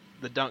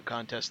 The dunk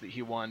contest that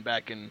he won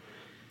back in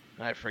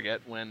I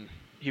forget when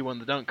he won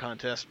the dunk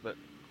contest, but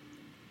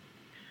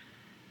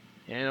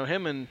yeah, you know,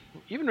 him and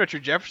even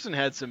Richard Jefferson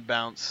had some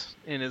bounce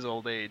in his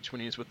old age when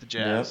he was with the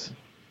Jazz. Yep.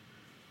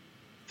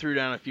 Threw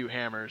down a few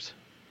hammers.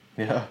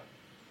 Yeah.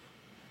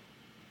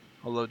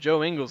 Although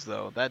Joe Ingles,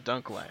 though, that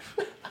dunk life.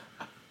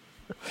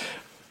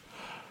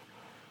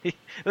 I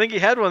think he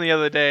had one the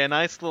other day, a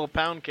nice little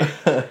pound cake.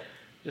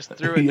 Just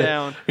threw it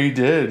down. He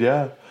did,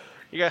 yeah.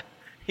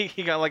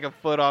 He got like a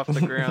foot off the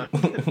ground.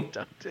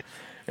 Dunked it.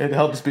 It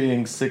helps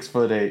being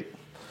 6'8".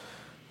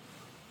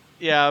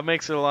 Yeah, it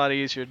makes it a lot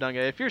easier to dunk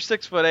it. If you're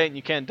 6'8" and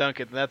you can't dunk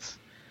it, that's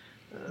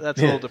a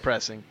little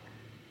depressing.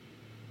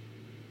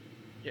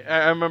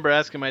 Yeah, I remember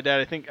asking my dad.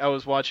 I think I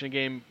was watching a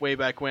game way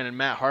back when, and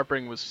Matt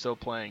Harpring was still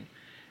playing,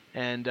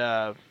 and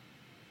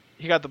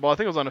he got the ball. I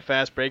think it was on a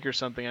fast break or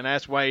something, and I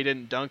asked why he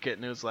didn't dunk it,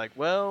 and it was like,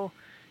 well,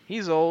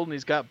 he's old and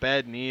he's got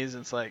bad knees.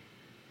 And it's like,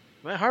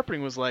 Matt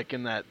Harpring was like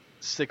in that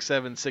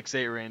 6'7",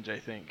 6'8" range, I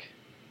think.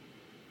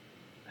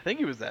 I think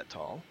he was that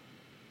tall.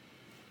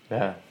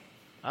 Yeah.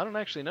 I don't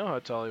actually know how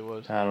tall he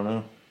was. I don't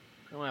know.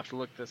 I'm going to have to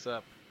look this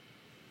up.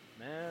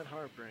 Matt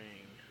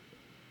Harpring.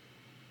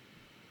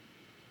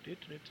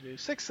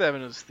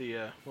 6'7" is the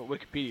what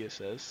Wikipedia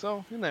says,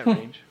 so in that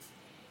range.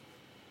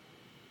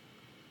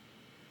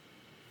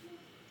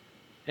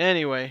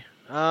 Anyway,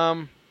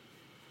 I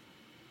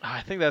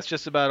think that's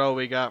just about all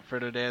we got for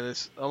today.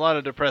 There's a lot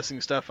of depressing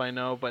stuff, I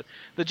know, but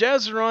the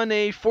Jazz are on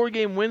a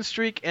 4-game win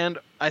streak and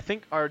I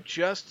think are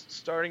just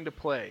starting to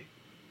play.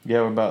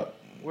 Yeah,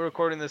 We're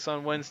recording this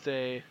on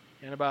Wednesday,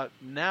 and about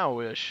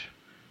now-ish.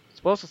 It's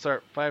supposed to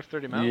start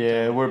 5:30 Mountain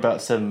Yeah, Time. we're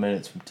about 7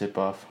 minutes from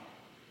tip-off.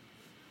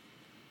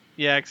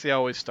 Yeah, because they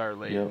always start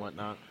late Yep. and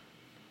whatnot.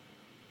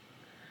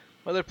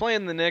 Well, they're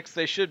playing the Knicks.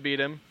 They should beat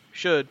them.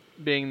 Should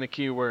being the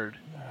key word.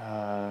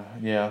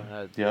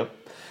 Yep.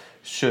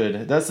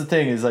 Should. That's the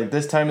thing, is like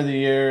this time of the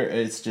year,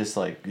 it's just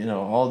like, you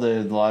know, all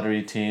the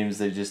lottery teams,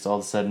 they just all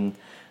of a sudden,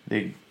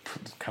 they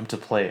come to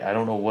play. I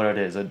don't know what it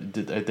is.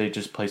 They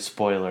just play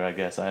spoiler, I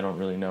guess. I don't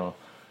really know.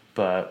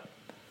 But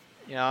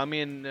Yeah, I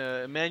mean,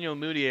 Emmanuel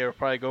Mudiay will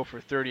probably go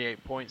for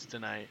 38 points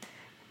tonight.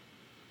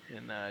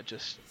 And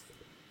just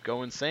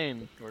go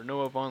insane. Or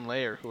Noah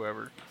Vonleh or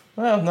whoever.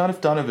 well, not if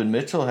Donovan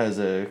Mitchell has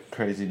a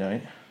crazy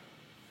night.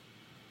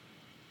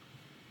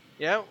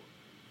 Yeah.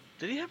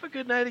 Did he have a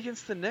good night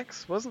against the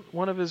Knicks? Wasn't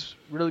one of his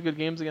really good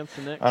games against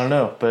the Knicks? I don't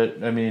know,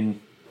 but I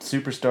mean,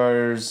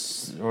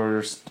 superstars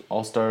or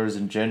all-stars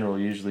in general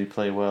usually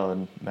play well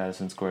in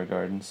Madison Square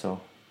Garden,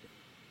 so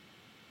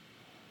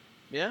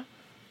Yeah.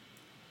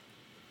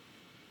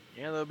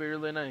 Yeah, that'll be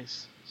really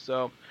nice.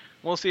 So,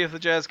 we'll see if the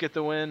Jazz get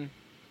the win.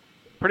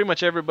 Pretty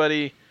much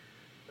everybody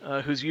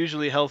who's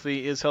usually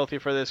healthy is healthy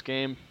for this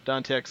game.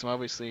 Dante Exum,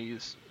 obviously,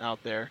 is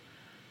out there.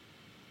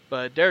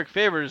 But Derek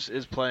Favors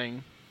is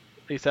playing.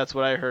 At least that's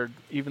what I heard,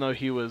 even though I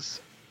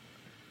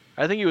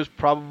think he was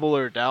probable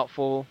or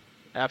doubtful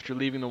after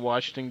leaving the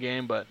Washington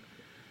game, but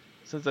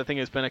since I think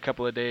it's been a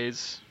couple of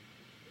days,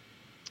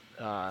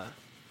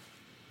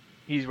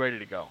 he's ready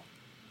to go.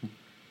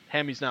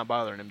 Hammy's not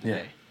bothering him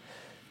today. Yeah.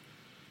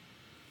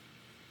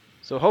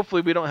 So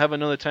hopefully we don't have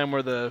another time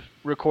where the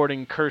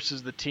recording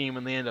curses the team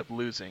and they end up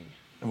losing.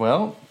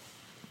 well,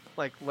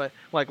 Like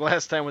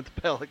last time with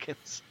the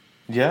Pelicans.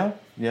 yeah.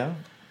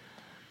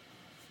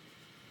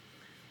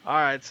 All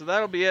right, so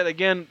that'll be it.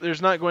 Again,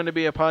 there's not going to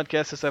be a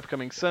podcast this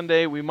upcoming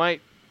Sunday. We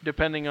might,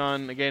 depending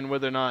on, again,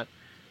 whether or not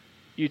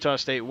Utah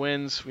State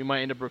wins, we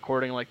might end up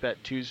recording like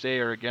that Tuesday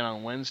or again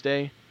on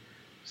Wednesday.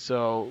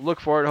 So look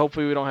for it.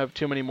 Hopefully we don't have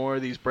too many more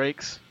of these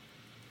breaks.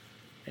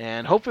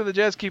 And hopefully the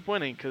Jazz keep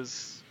winning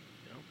because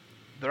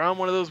they're on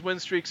one of those win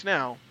streaks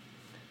now.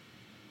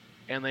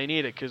 And they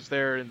need it because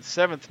they're in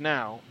 7th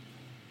now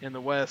in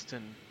the West.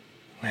 And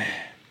I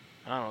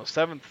don't know,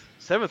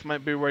 7th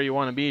might be where you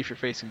want to be if you're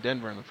facing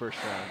Denver in the first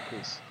round,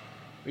 because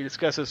we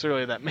discussed this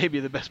earlier, that may be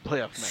the best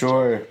playoff match.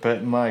 Sure,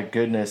 but my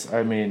goodness,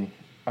 I mean,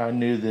 I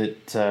knew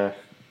that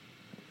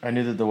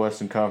the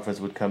Western Conference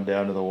would come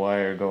down to the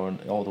wire going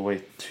all the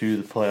way to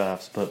the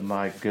playoffs, but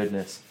my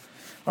goodness.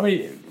 I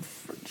mean,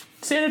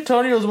 San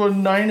Antonio's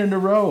won 9 in a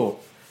row.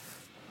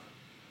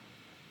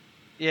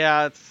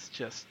 Yeah, it's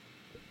just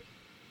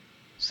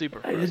super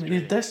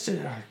frustrating. That's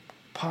just,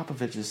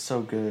 Popovich is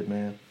so good,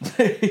 man.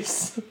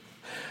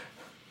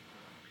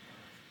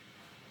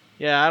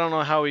 Yeah, I don't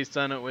know how he's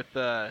done it with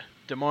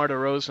DeMar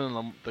DeRozan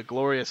and the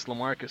glorious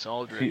LaMarcus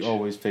Aldridge. He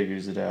always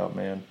figures it out,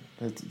 man.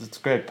 It's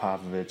Greg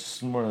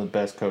Popovich, one of the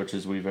best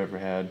coaches we've ever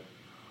had.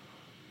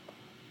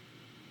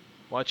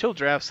 Watch, he'll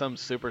draft some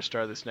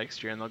superstar this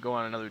next year, and they'll go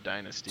on another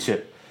dynasty.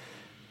 Shit.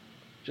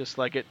 Just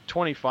like at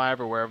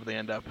 25 or wherever they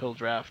end up, he'll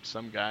draft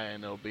some guy,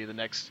 and it'll be the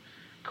next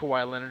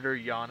Kawhi Leonard or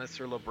Giannis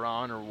or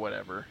LeBron or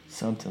whatever.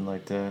 Something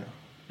like that.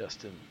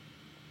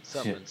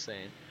 Something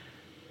insane.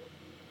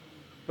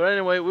 But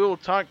anyway, we will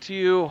talk to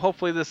you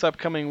hopefully this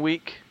upcoming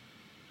week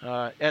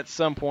at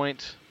some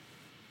point.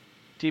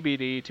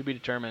 TBD, to be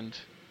determined.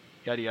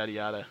 Yada, yada,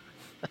 yada.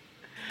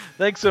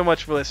 Thanks so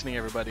much for listening,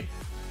 everybody.